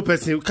responsible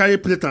person. You carry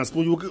plate and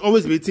spoon. You will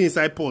always be eating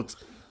inside pot.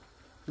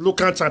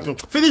 Local champion.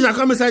 Finish and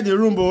come inside the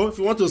room, bro. If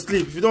you want to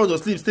sleep. If you don't want to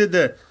sleep, stay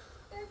there.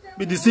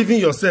 Be deceiving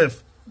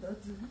yourself.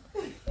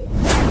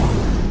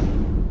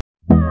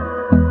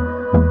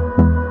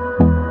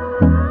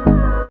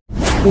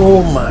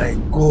 Oh my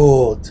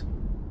God.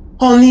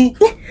 Honey.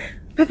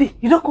 Baby,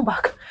 you don't come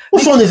back.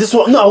 Which one is this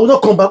one? No, I will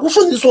not come back. Which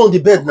one is this one on the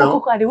bed now?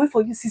 Go, I wait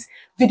for you, sis.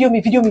 Video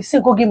me. Say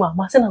go give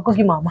mama. Say go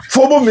give mama.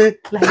 Follow me.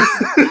 Like this.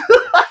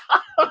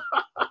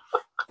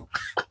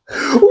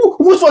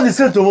 Which one is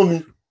sent to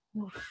mommy?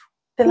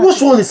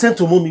 Which one is sent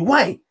to mommy?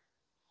 Why?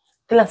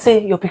 Tell her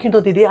say your pikin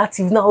don dey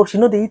active now. She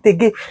no dey eat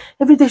again.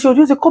 Every day she will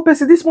just call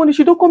person. This morning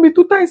she don't call me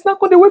 2 times. Now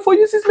they wait for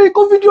you, sis. Make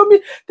come video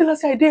me. Tell her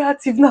say I dey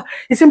active now.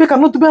 He say make am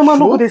not do be man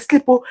no go dey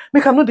sleep oh.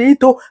 Make am not dey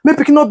eat oh. Make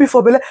pikin not be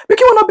for belle.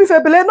 Pikin will not be for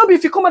belle. Not be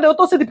if you come and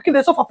they say the pikin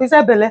dey suffer for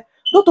inside belle.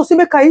 Doctor say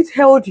make I eat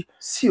healthy.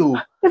 See you.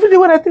 Every day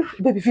when I think,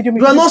 baby, video me.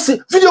 You are not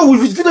saying video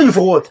you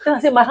for what? Then I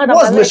say my hand.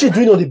 What's the machine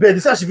doing on the bed?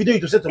 This she video you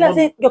to set to mom. I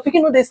say your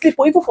pikin no dey sleep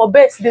or even for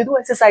bed they do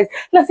exercise.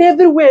 Then I say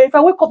everywhere. If I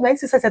wake up na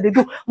exercise they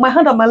do. My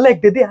hand and my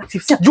leg they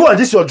active. See, you are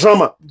this your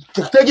drama.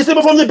 Take you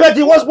from the bed.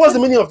 What's the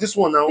meaning of this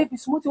one now? Baby,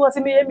 smoothie was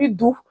say me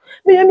do.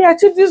 Me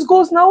achieve these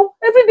goals now.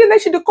 Every day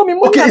she dey call me.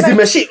 Okay, is the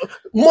machine?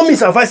 Mommy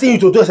is advising you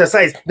to do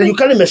exercise. Then you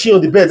carry machine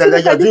on the bed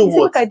that you are doing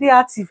what? I dey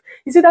active.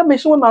 You see that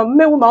machine when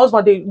my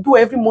husband they do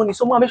every morning.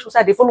 So I make sure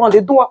they follow and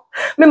they do.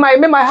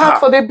 Make my heart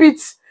for the beat.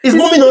 Is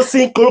mommy not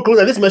seeing close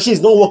that this machine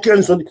is not working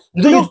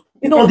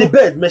on the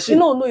bed machine?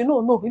 No. You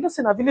don't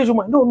say a village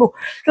woman. No.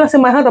 Then I say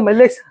my hand and my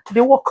legs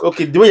they work.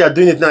 Okay, the way you are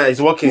doing it now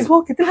is working. It's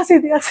working. Then I say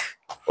they active.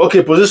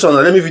 Okay, position.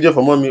 Let me video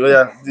for mommy. Oh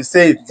yeah,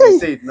 say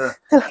it now.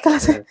 Tell her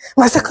say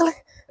my second.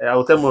 I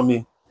will tell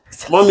mommy.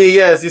 Mommy,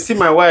 yes, you see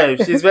my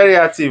wife. She's very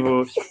active.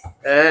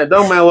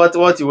 Don't mind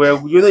what you were.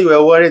 You know you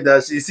were worried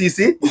that you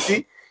see.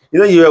 You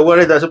know you were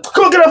worried that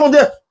come on, get out from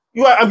there.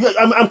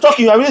 I'm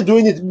talking. You are really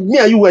doing it. Me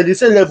and you were at the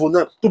same level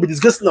now to be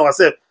discussing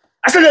ourselves.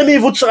 I said let me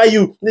even try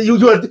you.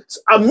 You are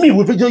and me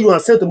will video you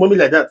and send to mommy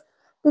like that.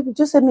 Baby,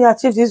 just let me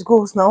achieve these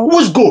goals now.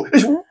 Which goal?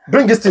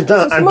 Bring this thing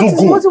down and do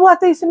goal.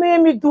 What you say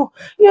me do?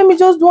 You me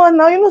just do one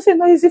now. You know say it's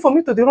not easy for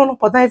me to run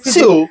up and down every day.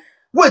 See,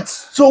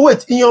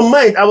 wait. In your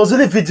mind, I was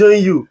really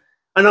videoing you.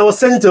 And I was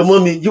sending to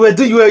mommy. You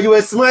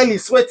were smiling,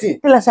 sweating.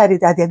 Tell us they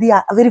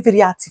are very,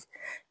 very active.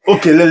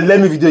 Okay, let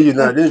me video you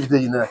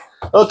now.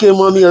 Okay,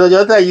 mommy, your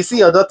daughter, you see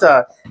your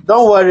daughter.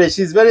 Don't worry,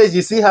 she's very.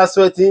 You see her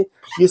sweating.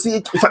 You see,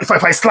 if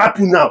I slap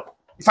you now,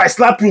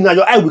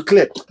 your eye will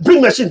clear.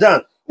 Bring machine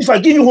down. If I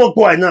give you one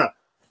boy now,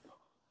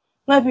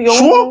 maybe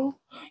sure.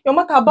 Your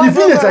matter bad. The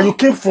village that you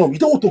came from, you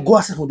don't want to go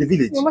outside from the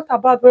village. Your matter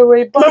bad,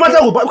 very bad. My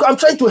matter bad. I'm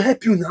trying to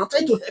help you now.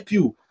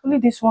 Only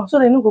this one, so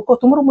they no go call.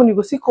 Tomorrow morning you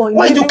go see call.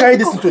 Why do you carry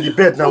this into the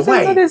bed now?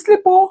 Why? They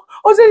sleep oh.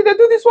 Say they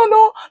do this one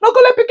no. No go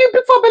let pikin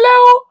big for belle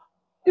oh.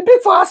 You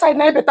big for outside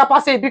now, better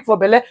pass say big for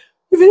belle.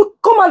 If you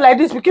come out like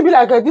this, we can be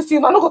like this.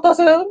 You no go tell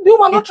say you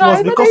want not try.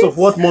 It was because of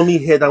what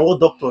mommy heard and what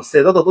doctor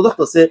said.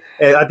 Doctor said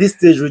at this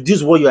stage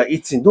reduce what you are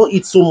eating. Don't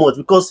eat so much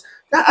because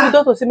The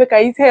doctor say make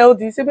I eat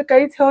healthy. Say make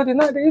I eat healthy.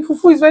 Now the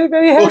fufu is very,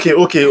 very healthy.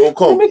 Okay, oh,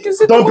 come.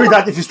 Don't bring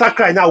that. If you start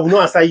crying now, I will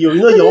not answer you. You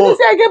know your own.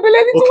 Say I get belle.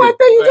 Anything I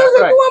tell you, just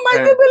do one my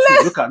get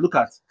belle. Look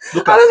at.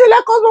 I don't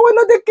like husband when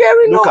not they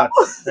caring. Look at.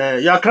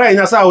 You are crying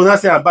now, so I will not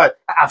say I'm bad.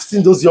 I've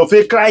seen those your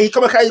face crying.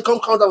 Come and cry. Come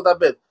down with that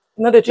bed.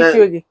 You know they treat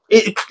you again.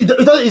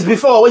 It's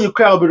before when you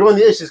cry, I'll be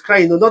running. She's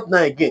crying. No, not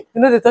now again.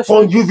 You know they touch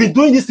you. You've been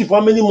doing this for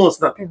how many months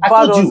now? I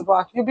told you.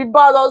 You be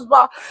bad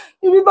husband.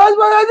 You be bad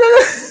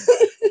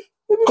husband.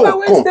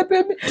 Come.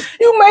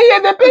 You might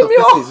hear they pay me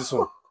off. This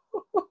one.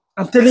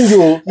 I'm telling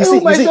you. You see,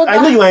 I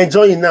know you are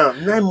enjoying now.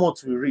 9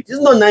 months will reach. It's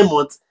not 9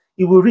 months.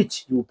 It will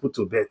reach. You will put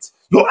to bed.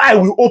 Your eye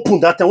will open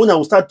that time when I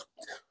will start.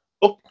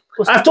 Oh,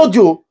 I told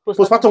you.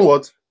 Postpartum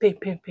what? Pain.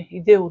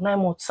 You did 9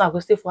 months. I go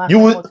stay for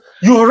 9 months.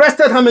 You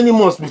rested how many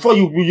months before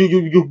you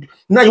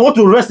now you want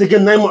to rest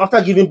again 9 months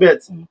after giving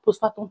birth?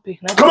 Postpartum pain.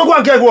 Come on, go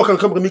and get work and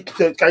come with me.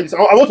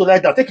 I want to lie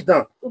down. Take it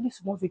down. Only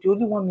small video.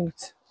 Only 1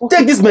 minute.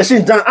 Take this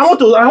machine down. I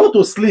want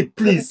to sleep,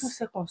 please. 2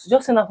 seconds.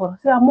 Just say that for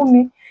say,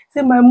 mommy.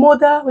 Say my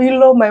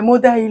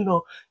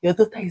mother-in-law. Your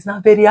daughter is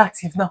not very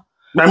active now.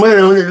 My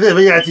mother is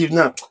very active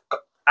now.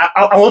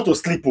 I want to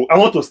sleep. I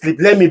want to sleep.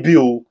 Let me be.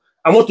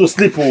 I want to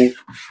sleep.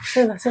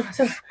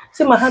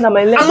 Say my hand and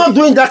my leg. I'm not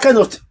doing that kind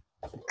of.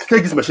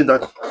 Take this machine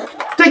down.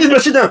 Take this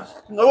machine down.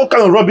 What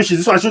kind of rubbish is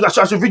this one?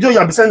 I should video you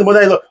and be sending the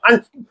mother-in-law.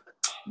 And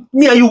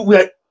me and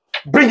you,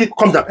 bring it.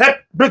 Come down.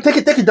 Take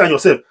it down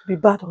yourself. Be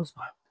bad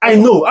husband. I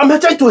know. I'm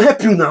trying to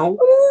help you now.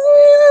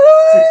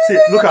 See,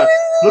 look at.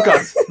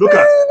 This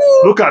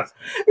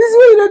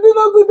way you do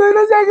not good.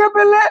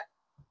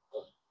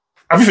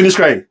 Have you finished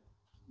crying?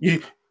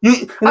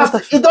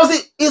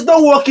 It's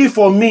not working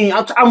for me.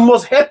 I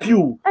must help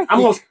you.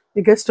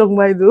 You get strong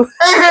mind though.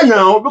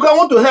 Now, because I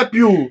want to help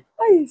you.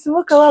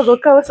 So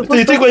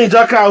you think when you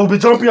jack her, I will be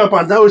jumping up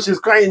and down. She's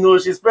crying,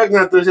 she's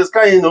pregnant, she's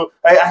crying.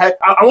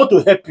 I want to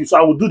help you, so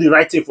I will do the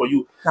right thing for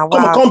you.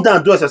 Come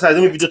down, do exercise.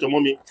 Let me video to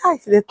mommy.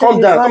 Come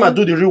down, come and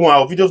do the real one.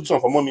 I'll video this one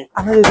for mommy.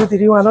 I know they do the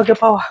real one, I don't get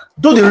power.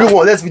 Do the real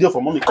one, let's video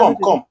for mommy. Come.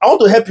 I want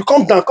to help you.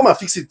 Come down, come and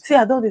fix it. See,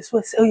 I don't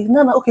sweat.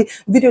 No, okay.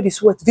 Video the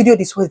sweat.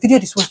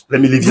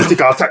 Let me leave you.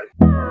 Take our time.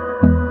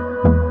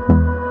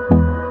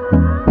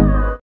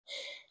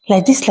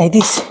 Like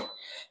this.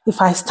 If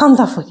I stand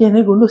up for here,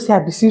 they go, no, say I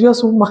be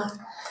serious woman.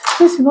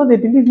 Since you know they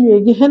believe me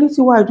again,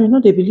 anything what I do, you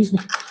know they believe me.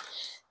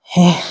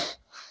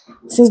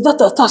 Since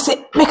doctor talk,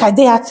 say, make I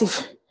day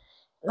active.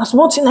 That's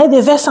one thing I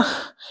dey vex.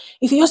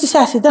 If you just say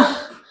I sit down,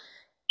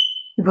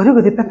 the body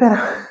go the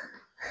pepper.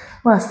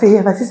 When I stay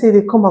here, if I see say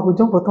they come, I go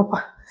jump on top.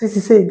 Since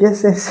you say it gets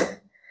sense.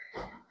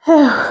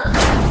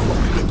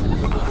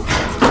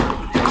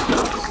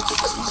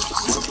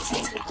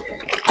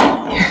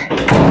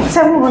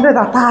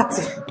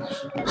 730.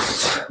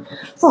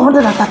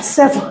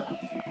 437,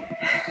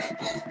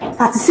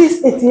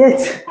 36, 88,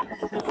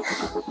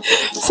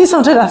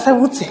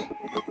 670.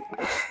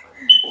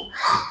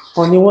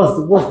 Honey, what's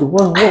the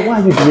why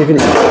are you behaving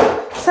like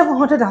that?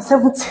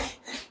 770.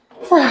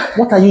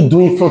 What are you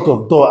doing in front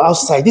of door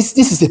outside? This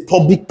is a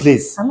public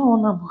place. I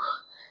don't know.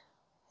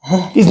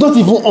 It's not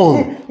even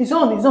on. It's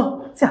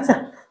on. See,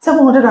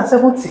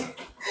 770.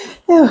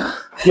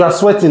 You are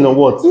sweating or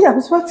what? Yeah, I'm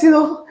sweating. You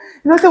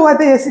know what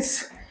day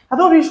is? I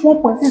don't reach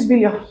 1.6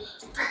 billion.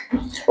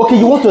 Okay,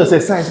 you want to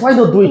exercise. Why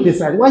not do it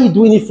inside? Why are you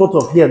doing it in front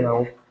of here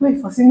now?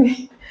 Wait for see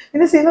me.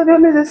 You say, no, they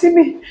always see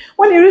me.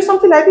 When you read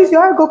something like this,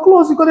 your eye go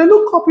close. You gotta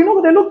look up. You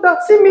know, they look down.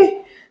 See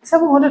me.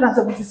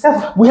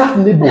 777. We have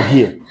neighbor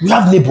here.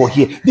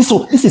 This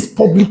is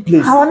public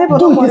place. Our neighbor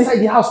do it inside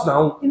the house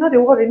now. You know they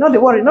worry.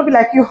 Not be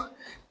like you.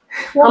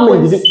 How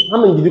many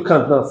did you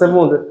count now?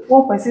 700.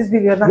 1.6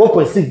 billion.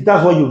 1.6.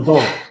 That's what you've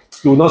done.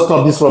 You will not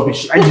stop this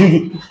rubbish.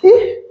 You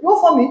not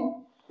for me.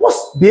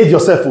 Behave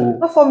yourself, oh.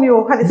 Not for me,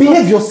 oh.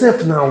 Behave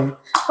yourself now.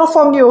 Not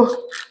for me, oh.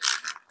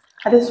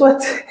 I just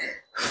sweat.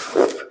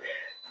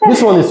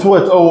 This one is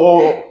sweat.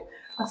 Oh.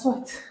 I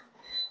sweat.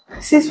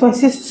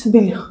 6.6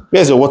 billion.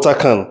 Where's your water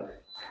can?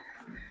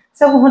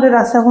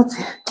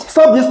 770.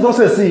 Stop this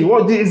nonsense. See,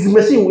 is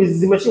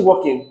the machine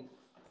working?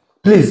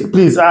 Please.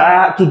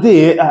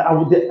 Today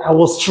I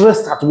was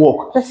stressed at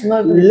work.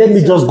 Let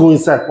me just go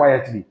inside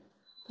quietly.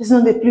 It's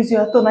not they please you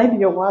at all. I be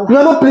your wall. You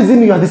are not pleasing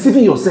me. You are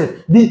deceiving yourself.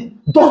 The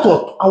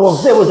doctor, I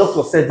was there when the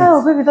doctor said it.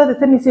 Oh, baby, don't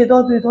tell me say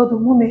don't do,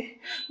 mommy.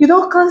 You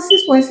don't count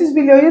 6.6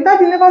 billion. Your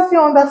daddy never see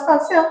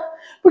understand. See,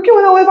 because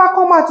when I ever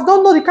come out, you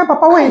don't know the kind of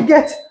papa when you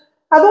get.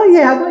 I don't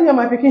hear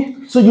my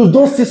picking. So you've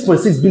done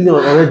 6.6 billion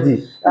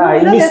already.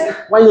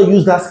 Why not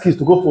use that skills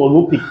to go for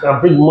Olympic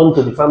and bring money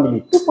to the family?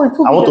 2.2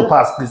 billion. I want to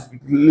pass, please.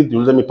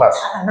 Let me pass.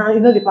 No,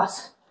 you know the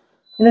pass.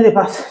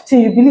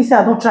 Till you believe say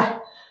I don't try.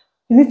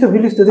 You need to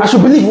believe today. I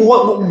should believe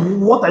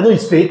what I know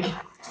is fake.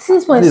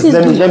 6.6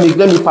 billion.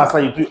 Let me pass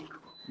and you do.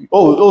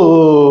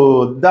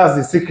 Oh, that's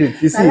the secret.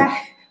 You see?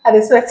 I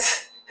sweat.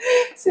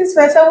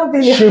 6.7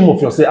 billion. Shame of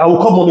yourself. I will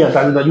call mommy and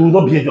tell you that you will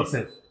not behave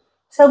yourself.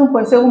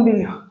 7.7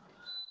 billion.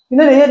 You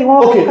know they hear the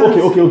one. Okay.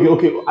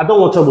 I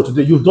don't want trouble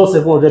today. You've done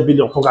 700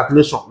 billion.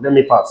 Congratulations. Let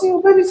me pass.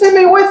 You baby say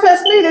me wait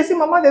first. Me they see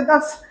mama they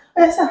dance.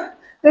 Yes, sir.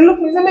 They look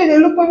me, they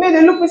look me,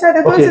 they look me inside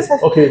the Okay,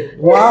 okay.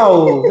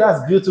 Wow,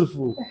 that's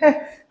beautiful.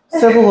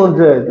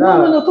 700.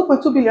 No,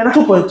 2.2 billion.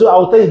 2.2. I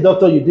will tell the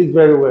doctor you did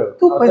very well.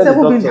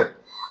 2.7 billion.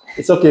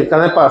 It's okay. Can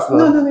I pass now?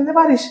 No,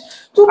 never reach.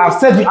 I've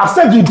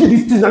said you did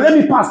this thing. Now let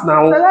me pass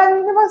now. You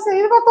never say,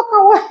 you never talk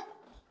away.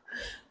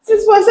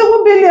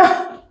 6.7 billion.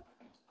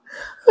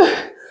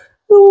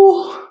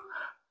 No.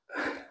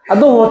 I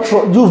don't want to.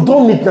 You've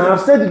done it now.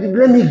 I've said,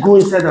 let me go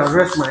inside and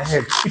rest my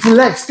head. If you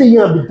like, stay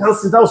here and be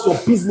dancing. That's your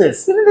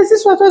business. You know the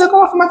 6.2 they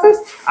come out from my face?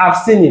 I've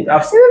seen it.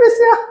 I've seen You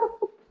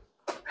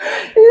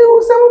know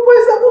the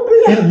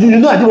 7.7 billion. You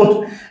know I didn't want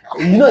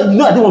to. You know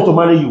I didn't want to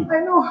marry you. I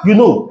know. You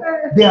know.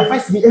 They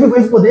advised me.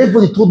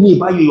 Everybody told me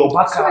about you. Your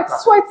bad character.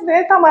 Sweat, they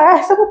enter my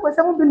eye.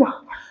 7.7 billion.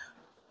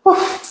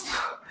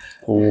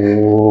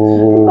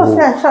 Oh. Don't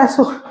say I try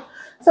so.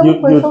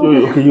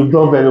 Okay, you've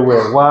done very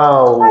well.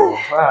 Wow.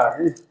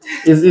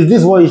 Is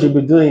this what you should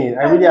be doing?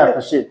 I really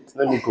appreciate.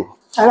 Let me go.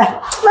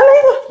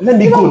 Let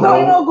me go now.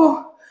 You don't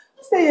go.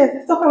 Stay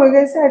here. Talk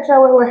again. Say I try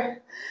well.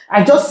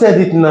 I just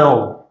said it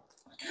now.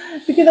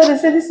 Because they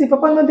say this,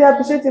 Papa no they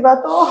appreciate it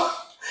at all.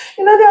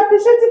 You know they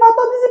appreciate it at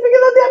all. This is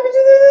because they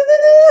appreciate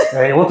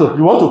it.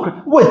 You want to cry?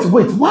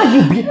 Wait. Why you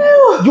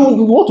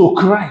want to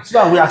cry so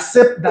that we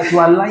accept that you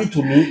are lying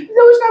to me?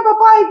 So which kind of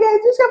Papa I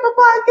get? Which kind of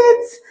Papa I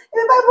get? In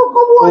the Bible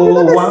come on. Oh, you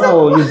know,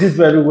 wow, you did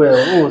very well.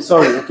 Oh,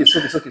 sorry. Okay,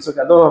 it's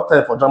okay. I don't have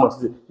time for drama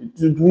today.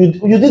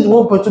 You did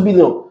 1.2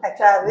 billion. I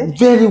tried.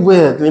 Very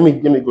well. Let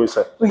me go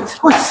inside. Wait.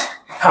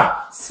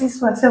 Ha.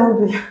 6.7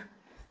 billion.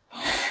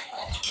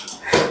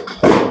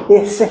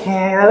 Yes,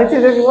 I want you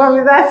to want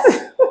with that.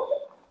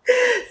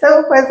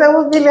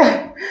 7.7 billion.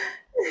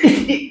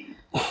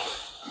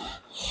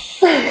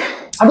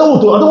 I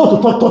don't want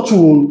to touch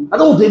you. I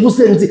don't want to even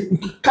say anything.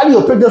 Carry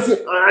your pregnancy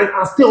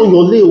and stay on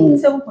your lay.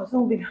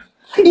 7.7 billion.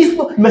 It's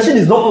not, machine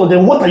is not on.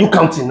 Then what are you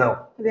counting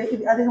now? I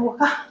didn't walk.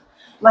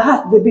 My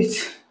heart they beat.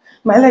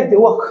 My leg they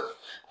walk.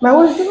 My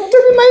voice they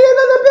baby, my head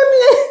don't pay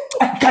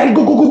me. Carry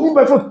go move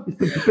my phone.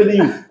 It's paying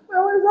you. My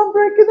voice don't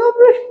break.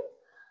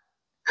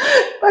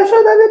 My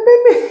shoulder they pay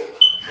me.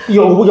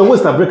 Your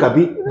waist are break a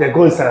bit. Then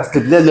go inside and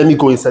sleep. Let me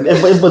go inside.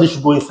 Everybody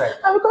should go inside.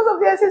 And because of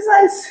the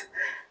exercise,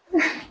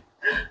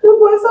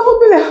 2.7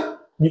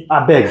 billion. I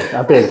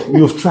beg.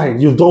 You've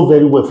tried. You've done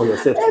very well for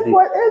yourself today.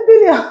 8.8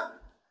 billion.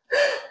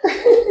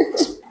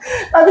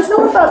 And it's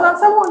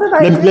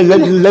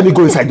 7,700. Let me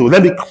go inside though.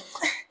 Let me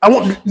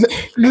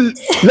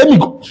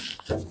go.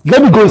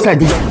 Let me go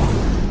inside.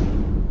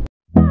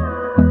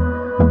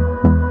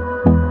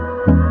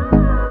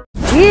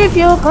 If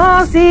you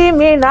can't see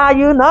me now,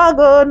 you not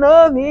go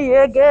know me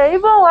again.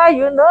 Even when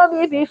you know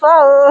me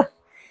before.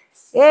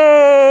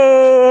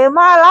 Hey,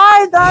 my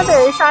light don't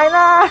they shine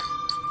now.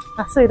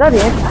 So you don't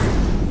enter.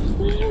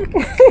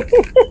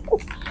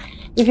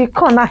 If you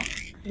come now,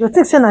 you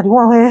think say na the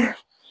one where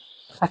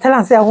I tell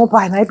her say I won't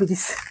buy na be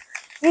this.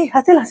 Hey,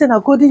 I tell her say na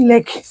golden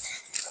leg.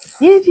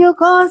 If you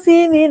can't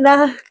see me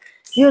now,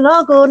 you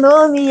not go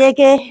know me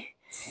again.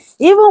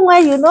 Even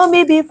when you know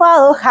me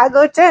before, I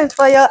go change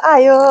for your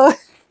eye. Oh.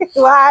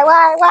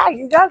 Why?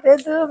 You just dey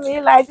do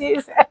me like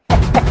this. I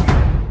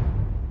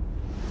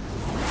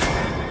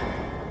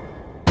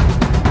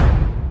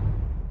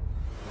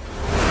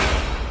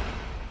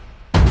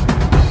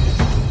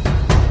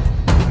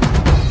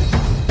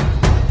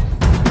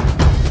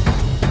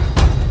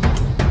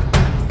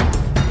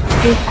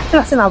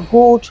tell you, a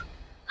gold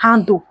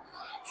handle.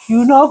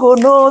 You not go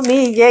know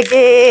me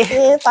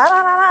again.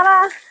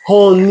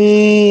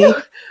 Honey.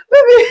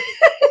 Baby.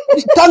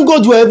 Thank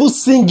God you were even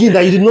singing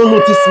that you did not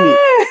notice me.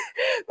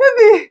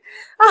 Baby.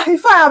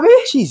 If I have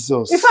it.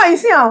 Jesus. If I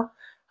see him.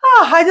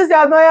 I just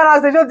admire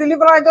us. They just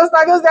deliver her just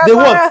now.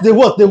 They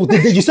what?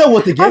 You said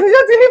what again? I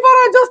just deliver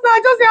her just now.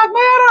 I just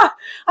admire her.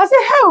 I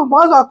say, hey,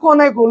 might as well come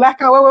and go like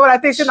when I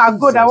take she not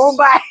good. I won't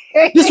buy.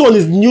 This one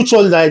is new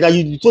trolley that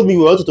you told me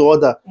you wanted to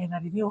order. And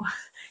the new one.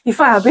 If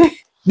I have it.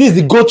 This is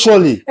the gold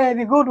trolley.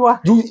 The good one.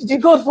 The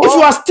good for if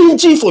you are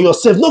stingy for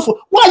yourself, not for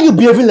why are you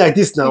behaving like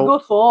this now? The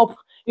good for up.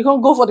 You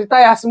can't go for the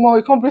tire small.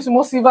 You can't bring some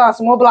more silver and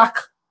some more black.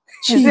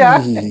 You see,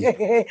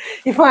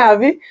 if I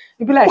have it,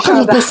 you be like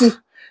Shanda.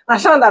 I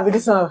Shanda be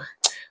this one.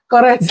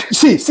 Correct.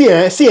 See,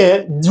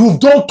 you've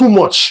done too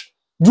much.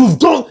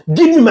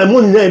 Give me my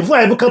money now before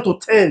I ever count to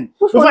 10.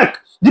 In fact,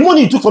 the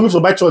money you took from me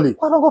for buy trolley.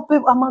 I don't go pay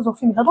Amazon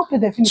for me. I don't pay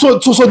them. So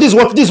this is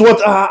what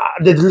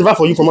they deliver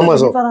for you from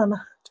Amazon.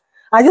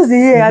 I just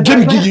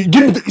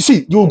give me.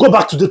 See, you will go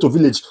back today to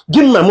village.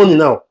 Give me my money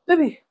now,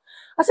 baby.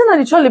 I said, "No,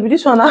 the trolley be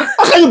this one now."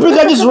 How can you bring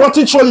out this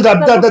rotten trolley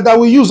that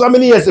we used how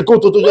many years ago?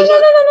 No, baby.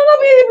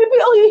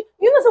 Oh,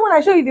 you know, so when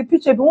I show you the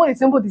picture, the one is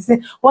simple the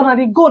same. But now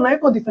the gold, now you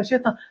can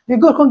differentiate. The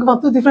gold can't give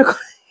them two different.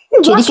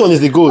 So this one is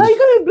the gold. Now you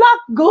got black,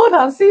 gold,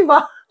 and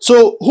silver.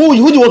 So who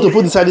do you want to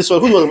put inside this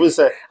one? Who do you want to put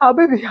inside? Our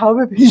baby.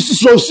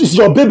 It's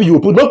your baby you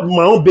will put, not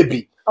my own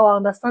baby. Oh, I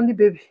understand the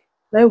baby.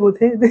 Now you go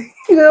take.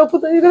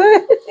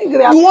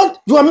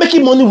 You are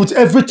making money with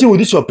everything with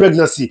this your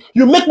pregnancy.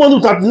 You make money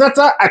with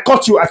antenatal. I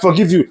caught you. I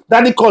forgive you.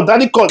 Daddy called.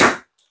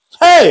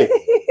 Hey,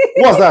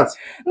 what's that?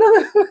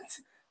 No.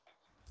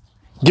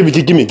 Give me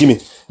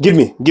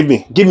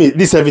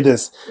this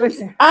evidence.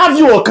 Listen. I have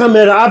you on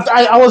camera.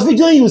 I was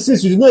videoing you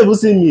since you did not even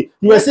see me.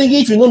 You were saying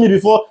if you know me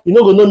before, you're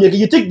not gonna know me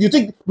again. You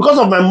think because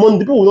of my money,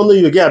 people will not know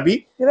you again,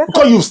 Abi?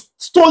 Because you've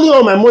stolen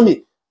all my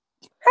money.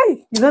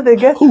 Hey, you know they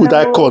get. Who would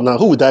I call now?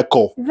 Who would I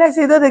call? If like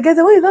say you know they get,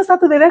 why you don't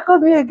start to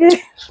record me again?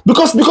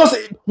 Because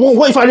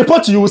well, if I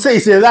report to you, you will say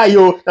it's a lie,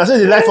 yo. I say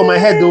it's a lie for my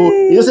head, though.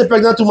 You don't say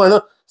pregnant woman.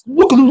 No?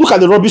 Look at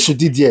the rubbish you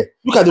did here.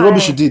 Look at the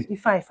rubbish you did.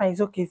 It's fine.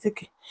 It's okay.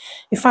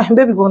 It's fine.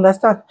 Baby, go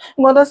understand.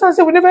 You understand?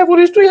 Say we never even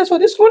reached 2 years for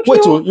this country.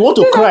 Wait, you want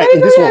to cry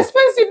in this one?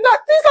 Expensive.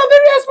 These are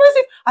very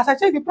expensive. As I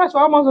check the price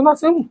for Amazon, I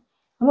say, I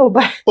no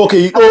buy.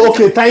 Okay.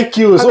 Okay. Thank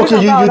you.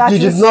 Okay, you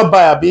did not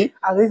buy, Abi.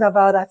 I don't use and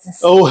buy all that things.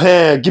 Oh,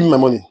 hey, give me my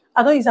money.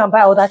 I don't use and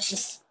buy all that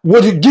things.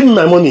 What do you give me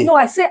my money? No,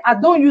 I say I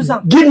don't use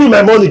them. Give me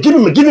my money. Give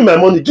me my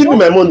money. Give me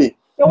my money.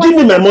 Give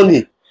me my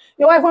money.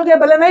 Your wife won't get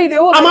belly now.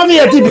 You I'm having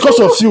a tea because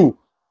of you.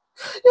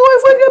 Your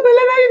wife won't get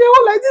belly now. You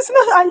hold like this. No,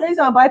 I use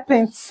and buy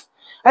paints.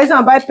 I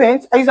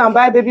use and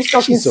buy baby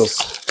stockings.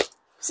 Jesus.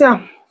 See,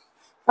 I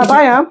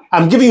buy them.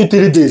 I'm giving you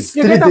 3 days.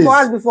 You 3 get them days. for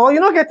us before. You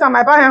don't get them.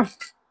 I buy them.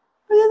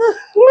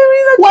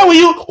 Why will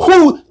you?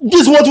 Who?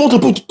 This what you want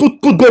to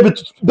put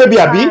baby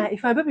Abi?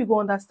 If my baby go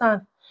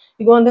understand,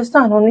 you go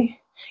understand, honey.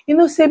 You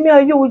know, say me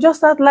or you, we just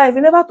start life.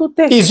 We never to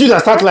take. It's you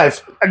that start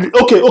life.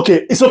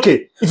 Okay. It's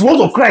okay. If you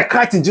want to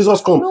cry till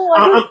Jesus come. No,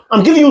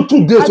 I'm giving you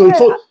 2 days.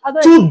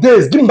 2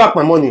 days. Give me back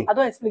my money. I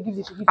don't explain. Give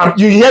it.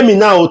 You hear me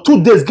now?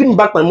 2 days. Give me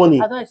back my money.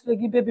 I don't explain.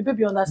 Give baby.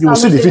 Understand? You will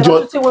see the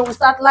video. When we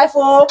start life,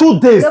 2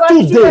 days.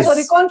 2 days. For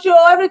the country,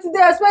 everything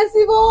they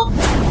expensive.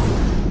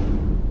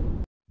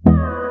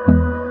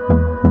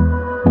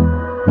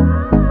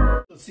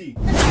 See.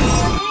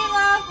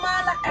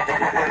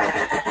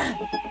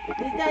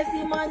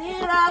 Testimony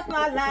of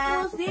my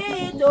life,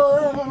 see the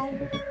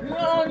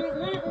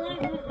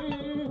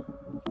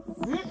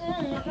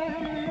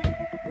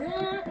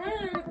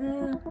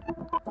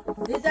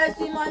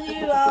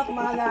testimony of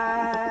my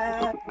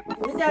life,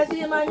 the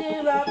testimony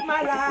of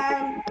my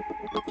life.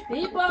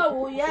 People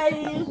who hear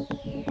you,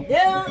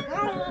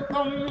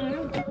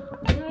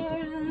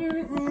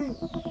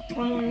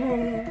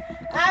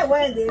 I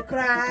when they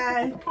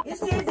cry, you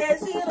see they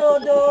see no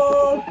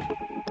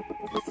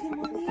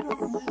testimony of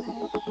my life.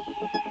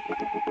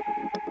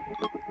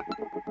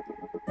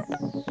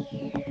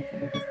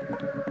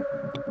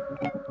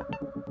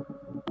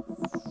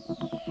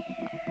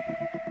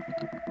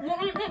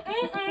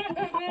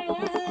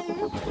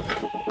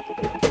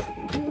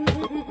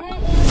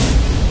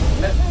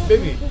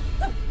 Baby,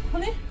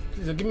 honey,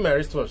 please give me my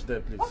wristwatch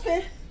there, please.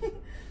 Okay,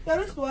 your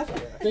wristwatch. I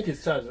think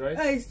it's charged, right?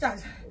 It's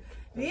charged.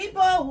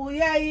 People who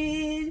hear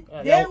it,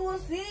 they will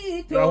see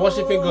it. You are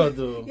worshiping God,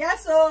 though.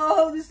 Yes,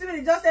 so the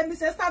Spirit just let me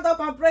say, stand up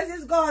and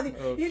praise God.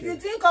 Okay. If you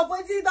think of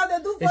what he does, they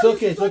do for it's you.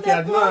 Okay, it's okay.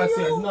 I do not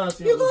answer.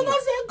 You go not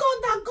say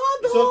God that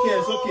God. It's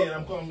okay.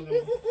 I'm coming.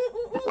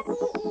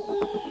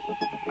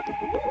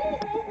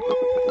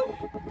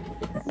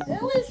 They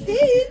will see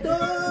it,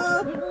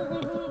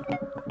 though.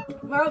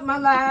 Well, my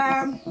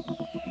lamb.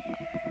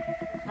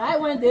 I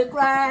when they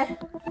cry,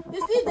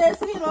 you see they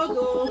see no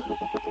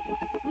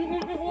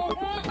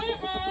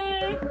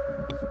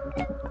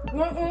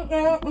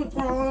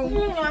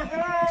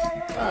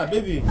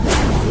baby.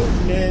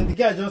 Man, the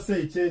guy just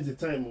said he changed the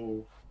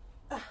time.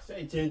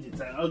 Say he changed the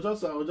time. I'll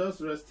just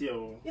rest here.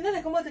 You know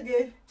they come out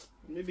again?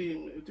 Maybe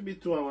it will be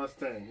 2 hours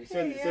time. He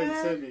said he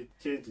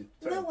changed it.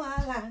 No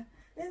wahala.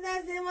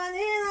 That's the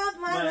money of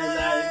my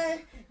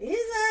life.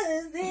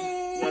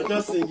 I'm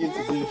just singing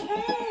today.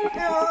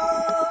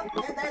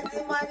 That's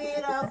the money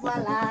of my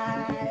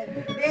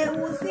life. They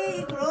will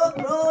see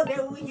crow,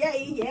 they will yeah.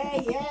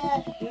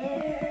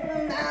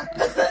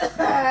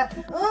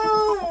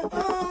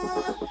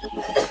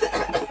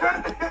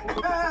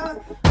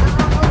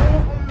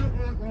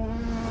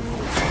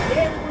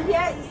 They will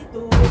hear it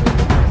too.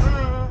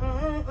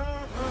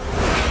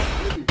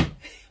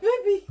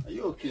 Baby, are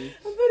you okay?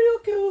 I'm very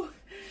okay.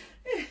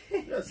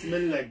 You're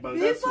smelling like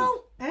banga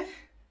soup.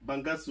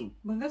 Banga soup.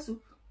 Banga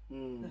soup?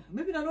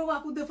 Maybe I know what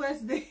I cooked there for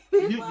yesterday.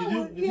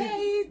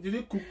 Did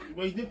you cook?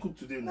 Well, you didn't cook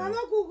today now. I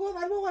don't cook.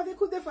 I know what they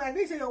cooked there for. I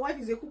think say your wife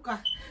is a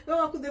cooker. No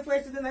one cooked there for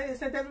yesterday. They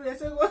sent everywhere.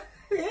 So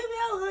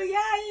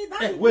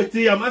wait,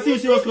 I'm asking you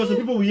serious question.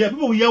 People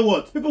will hear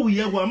what? People will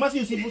hear what? I'm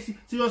asking you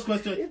serious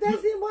question. The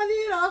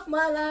testimony of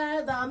my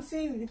life that I'm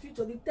seeing in the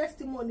future. The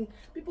testimony.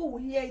 People will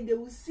hear it. They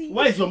will see.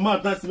 Why is your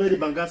mouth not smelling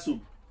banga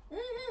soup?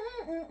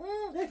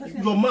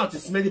 Your mouth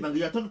is smelling banga.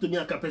 You're talking to me.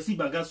 I can perceive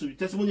banga soup. The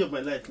testimony of my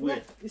life.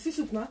 Where? You see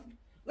soup now?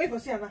 Wait for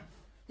see now.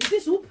 You see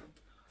soup?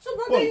 Soup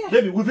not there.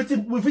 Baby,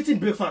 we've eaten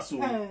breakfast. So.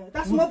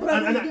 That's small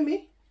bread you give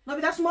me. No,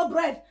 that's small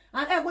bread.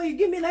 And egg when you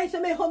give me now, you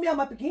say me home here,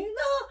 my picking.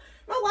 No,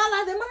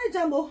 while the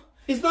manager.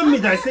 It's not me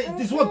that I said.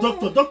 This is what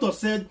doctor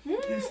said.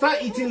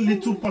 Start eating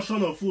little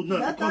portion of food now.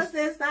 Doctor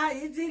says start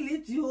eating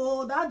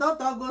little. That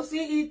doctor go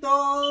see it.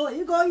 Oh,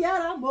 you go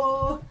hear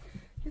more.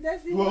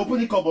 You were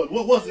opening cupboard.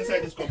 What's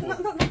inside this cupboard?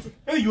 Nothing.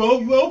 Hey, you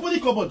were opening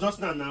cupboard just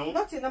now.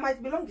 Nothing. I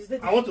might belong this day.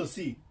 I want to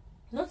see.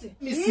 Nothing.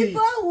 Let me see.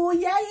 People who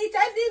hear it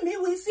and me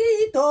will see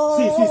it.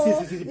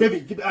 Oh. See,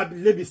 baby, let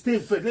me stay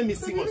first. Let me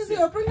see what's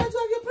You're pregnant.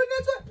 You're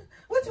pregnant.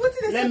 What did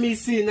they Let say? me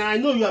see. Now I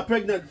know you are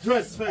pregnant.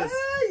 Dress first.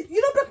 You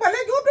don't break my leg.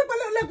 You won't break my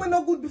leg when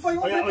not good before you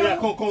won't break my leg.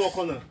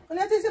 Come now. And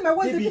I say my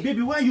wife.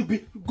 Baby, why you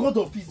be God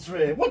of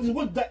Israel?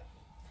 What that?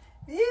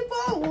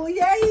 People who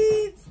hear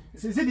it.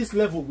 Is it this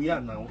level we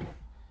are now?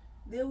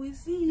 They will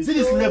see. Is it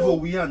this level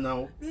we are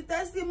now? The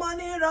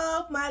testimony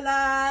of my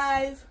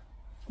life.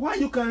 Why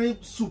you carrying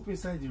soup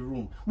inside the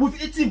room? We've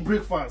eaten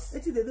breakfast.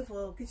 What did they do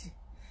for kitchen?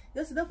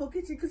 Just sit down for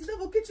kitchen. Sit down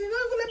for kitchen. You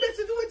don't even let me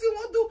to do what you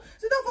want to do.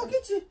 Sit down for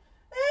kitchen.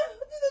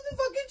 What did they do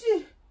for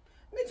kitchen?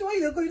 Me too. Why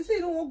you go? You say you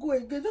don't want to go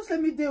again. Just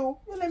let me do.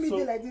 Don't let me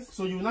do like this.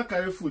 So you will not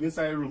carry food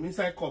inside a room,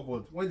 inside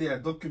cupboard, when there are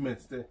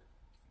documents there.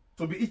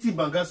 To be eating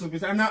banga soup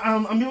inside. And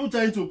I'm even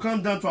trying to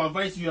calm down to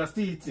advise you. You are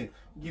still eating.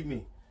 Give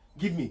me.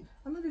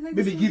 I'm not like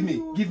Baby, this.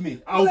 give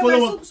me. I'll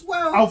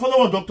follow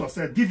what doctor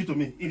said. Give it to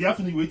me. In the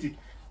afternoon, you eat it.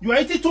 You are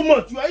eating too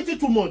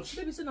much.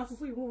 Baby, say na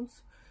fufu you want.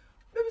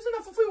 Baby, say na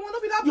fufu you want.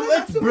 Not be that You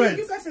bread. ate bread.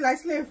 You guys like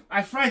slave.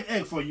 I fried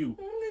egg for you.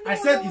 no I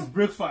said wonder. it's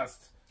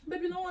breakfast.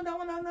 Baby, no want that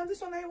one. Now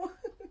this one I want.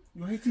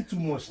 You are eating too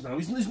much now.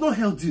 It's not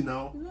healthy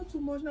now. It's not too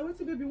much. Now wait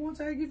till baby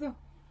wants I give her.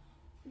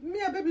 Me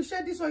and baby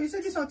share this one. You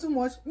say this one too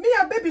much. Me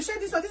and baby share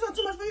this one. This one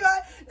too much for you.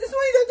 This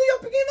one you do your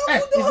picking no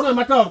good. It's not a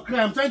matter of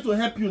crime. I'm trying to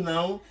help you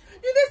now.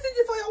 You dey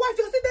stingy for your wife.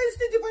 You still dey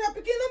stingy for your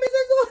picking. No me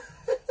say so.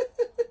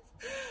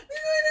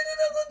 This one you do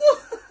no good.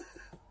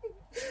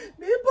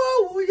 People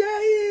who hear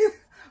it.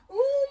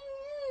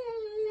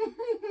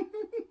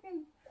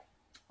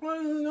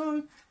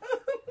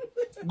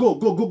 Go.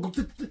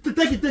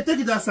 Take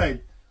it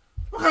outside.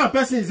 What kind of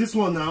person is this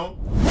one now?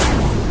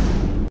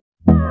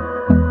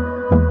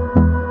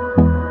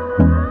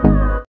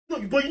 No,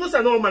 but you know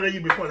I don't marry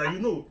you before now. You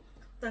know.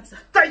 Thanks, sir.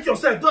 Thank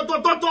yourself.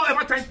 Don't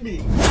ever thank me.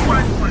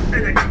 Why?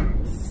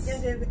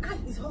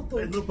 It's hot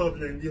though. No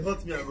problem. You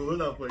hurt me, I will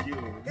roll out for you.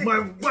 My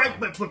wife,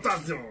 my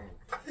potassium.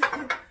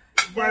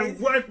 My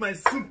wife, my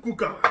soup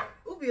cooker.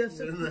 Who be your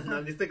soup cooker?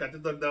 No, mistake, I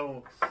didn't talk that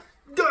one.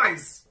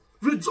 Guys,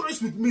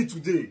 rejoice with me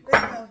today.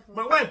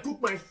 My wife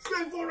cooked my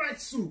favorite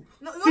soup.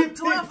 No, you want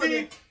to run for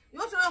them. You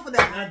want to run for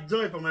them? I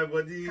joy for my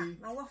body.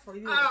 Now what for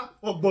you?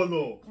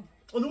 Ogbono.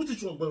 Oh, no, what did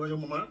you Ogbono, your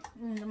mama?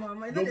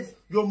 Mama,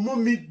 Your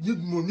mommy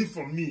need money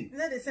from me. you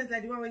know they sent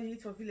like the one when you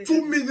eat for village.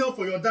 2 million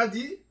for your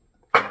daddy.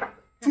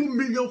 2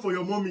 million for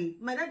your mommy.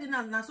 My daddy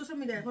now social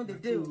media is not the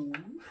deal.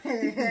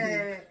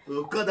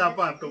 Oh, cut that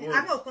part, come on.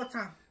 I know cut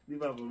time. Leave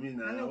that for me I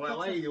know, now.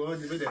 Why you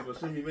want to make them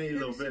show me when you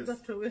love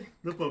best?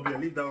 No problem.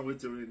 Leave that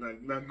with Tori.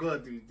 Now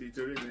God will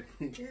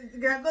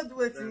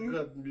Tori.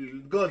 God do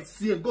it. God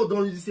see. God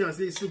don't see and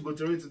say soup go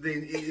Tori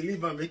today. He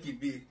leave and make it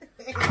be.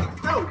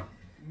 Now,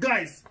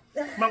 guys,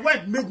 my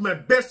wife made my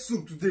best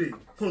soup today.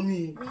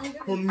 Honey.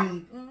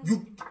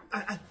 You,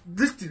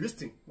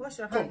 listen. What's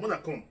your Come, wanna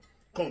come.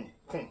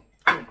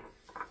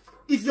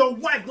 If your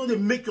wife don't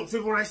make your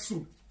favorite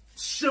soup,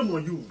 shame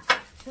on you.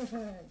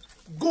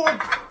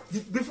 God,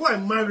 before I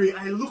marry,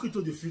 I look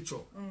into the future.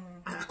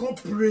 I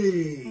can't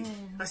pray.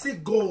 I say,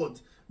 God,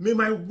 may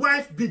my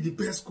wife be the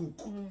best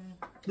cook.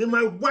 May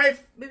my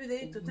wife... Baby,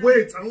 they eat to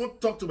wait, I want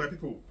to talk to my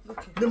people.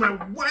 Okay. May my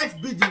wife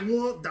be the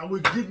one that will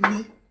give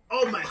me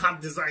all my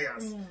heart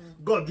desires.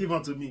 God give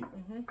unto me.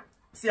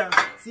 See,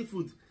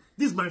 seafood.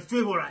 This is my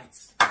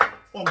favorite.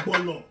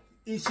 Ogbono.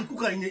 She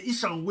cook her in an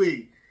Ishan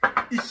way.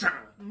 Ishan.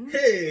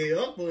 Hey,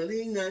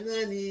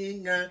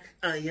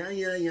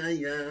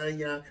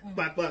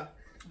 Papa.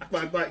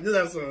 You know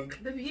that song?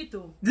 Baby, eat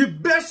too. The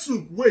best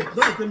soup. Wait, don't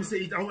let me say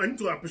it. I need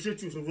to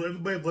appreciate you so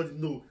everybody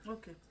know.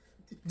 Okay.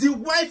 The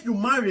wife you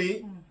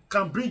marry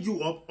can bring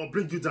you up or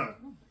bring you down.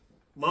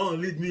 My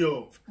own lead me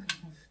up.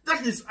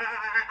 That is,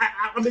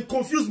 I'm a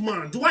confused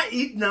man. Do I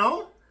eat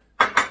now?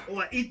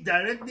 Or I eat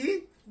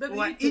directly? Baby,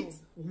 or I eat,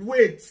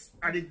 wait,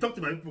 and they talk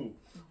to my people.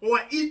 Or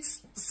I eat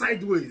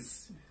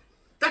sideways.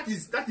 That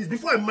is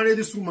before I marry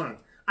this woman.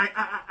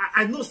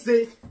 I know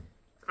say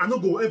I no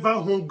go ever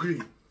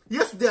hungry.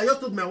 Yesterday I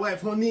just told my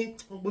wife, honey,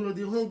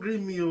 they hungry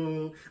me.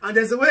 Oh. And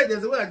there's a way I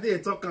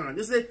did talk on.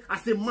 They say,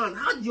 as a man,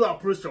 how do you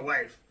approach your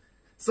wife?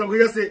 So we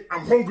just say,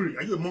 I'm hungry.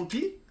 Are you a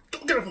monkey?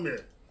 Get up from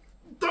there.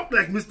 Talk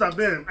like Mr.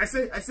 Ben. I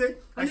say,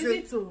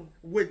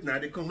 wait now,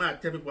 they come out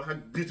and tell people how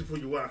beautiful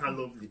you are and how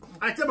lovely.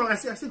 I tell her, I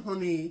say,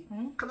 honey,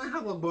 can I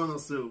have ogbono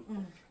soup?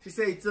 She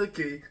said, it's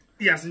okay.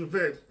 Yes, you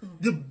bet.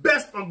 The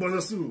best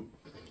ogbono soup.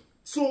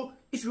 So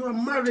if you are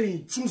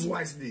marrying, choose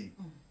wisely.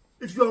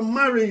 If you are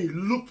marrying,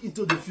 look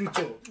into the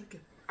future. Okay.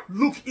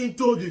 Look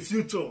into the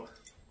future.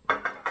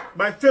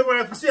 My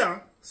favorite, you see,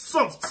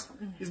 soft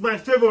is my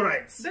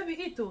favorite. Baby,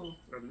 eat too.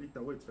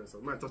 Wait first,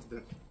 I'm not touch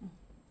them.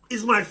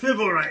 Is my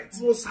favorite.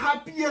 Most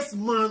happiest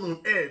man on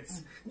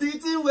earth. The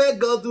thing where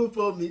God do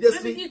for me. They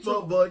sweet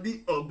for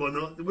body,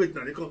 ogbono. Wait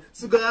now, they come.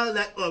 Sugar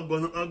like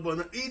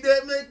ogbono. It they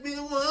make me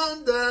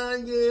wonder,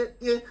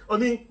 yeah.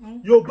 Honey,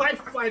 you buy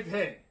 5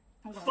 hair.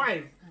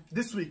 5.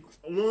 This week,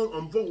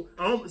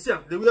 see,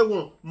 they wear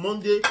one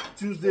Monday,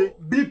 Tuesday.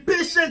 Be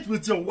patient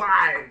with your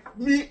wife.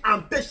 Me,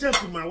 I'm patient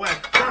with my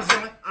wife. That's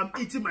why I'm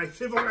eating my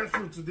favorite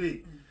food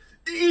today.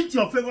 Eat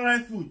your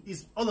favorite food.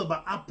 It's all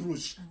about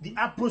approach. The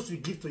approach you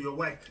give to your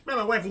wife.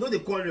 My wife, you know the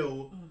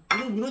quarrel.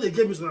 You know they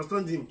get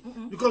misunderstanding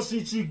because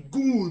she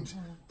good.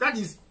 That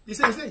is, they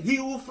say he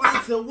who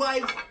finds a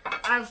wife,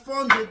 I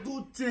found a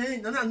good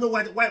thing. And I know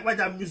why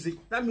that music.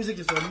 That music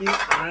is for me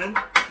and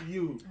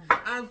you.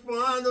 I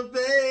found a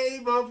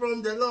favor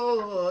from the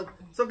Lord.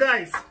 So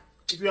guys,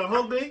 if you are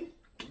hungry,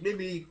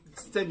 maybe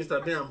tell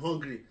Mr. Ben I'm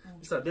hungry.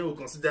 Mr. Ben will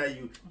consider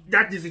you.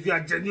 That is if you are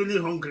genuinely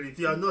hungry. If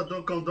you are not,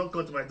 don't come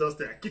to my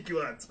doorstep. I kick you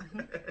out.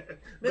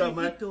 Go and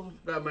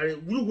marry.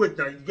 You wait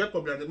now. You get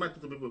problem. They might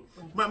people.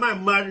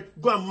 Marry.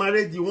 Go and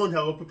marry the one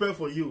that will prepare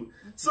for you.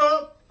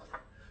 So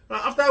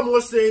after I'm all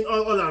saying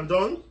all I'm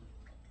done,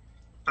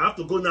 I have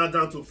to go now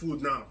down to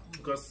food now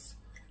because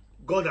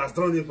God has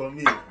done it for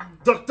me.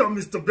 Dr.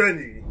 Mr.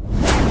 Benny.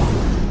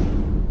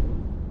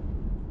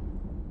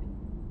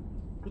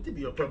 What will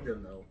be your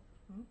problem now?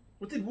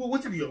 What will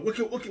be your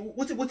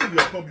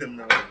problem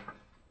now?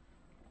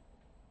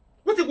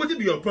 What will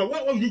be your problem?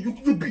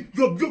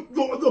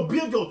 Your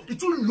behavior is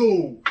too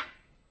low.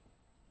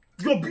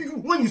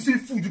 When you see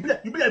food,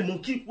 you be like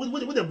monkey when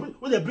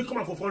they bring come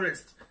out for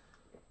forest.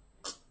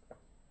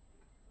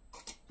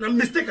 Now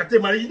mistake I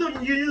tell marry. You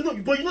know,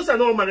 but you know say I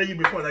don't marry you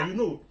before. Like, you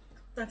know.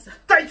 Thanks, sir.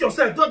 Thank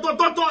yourself.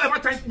 Don't ever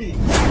thank me.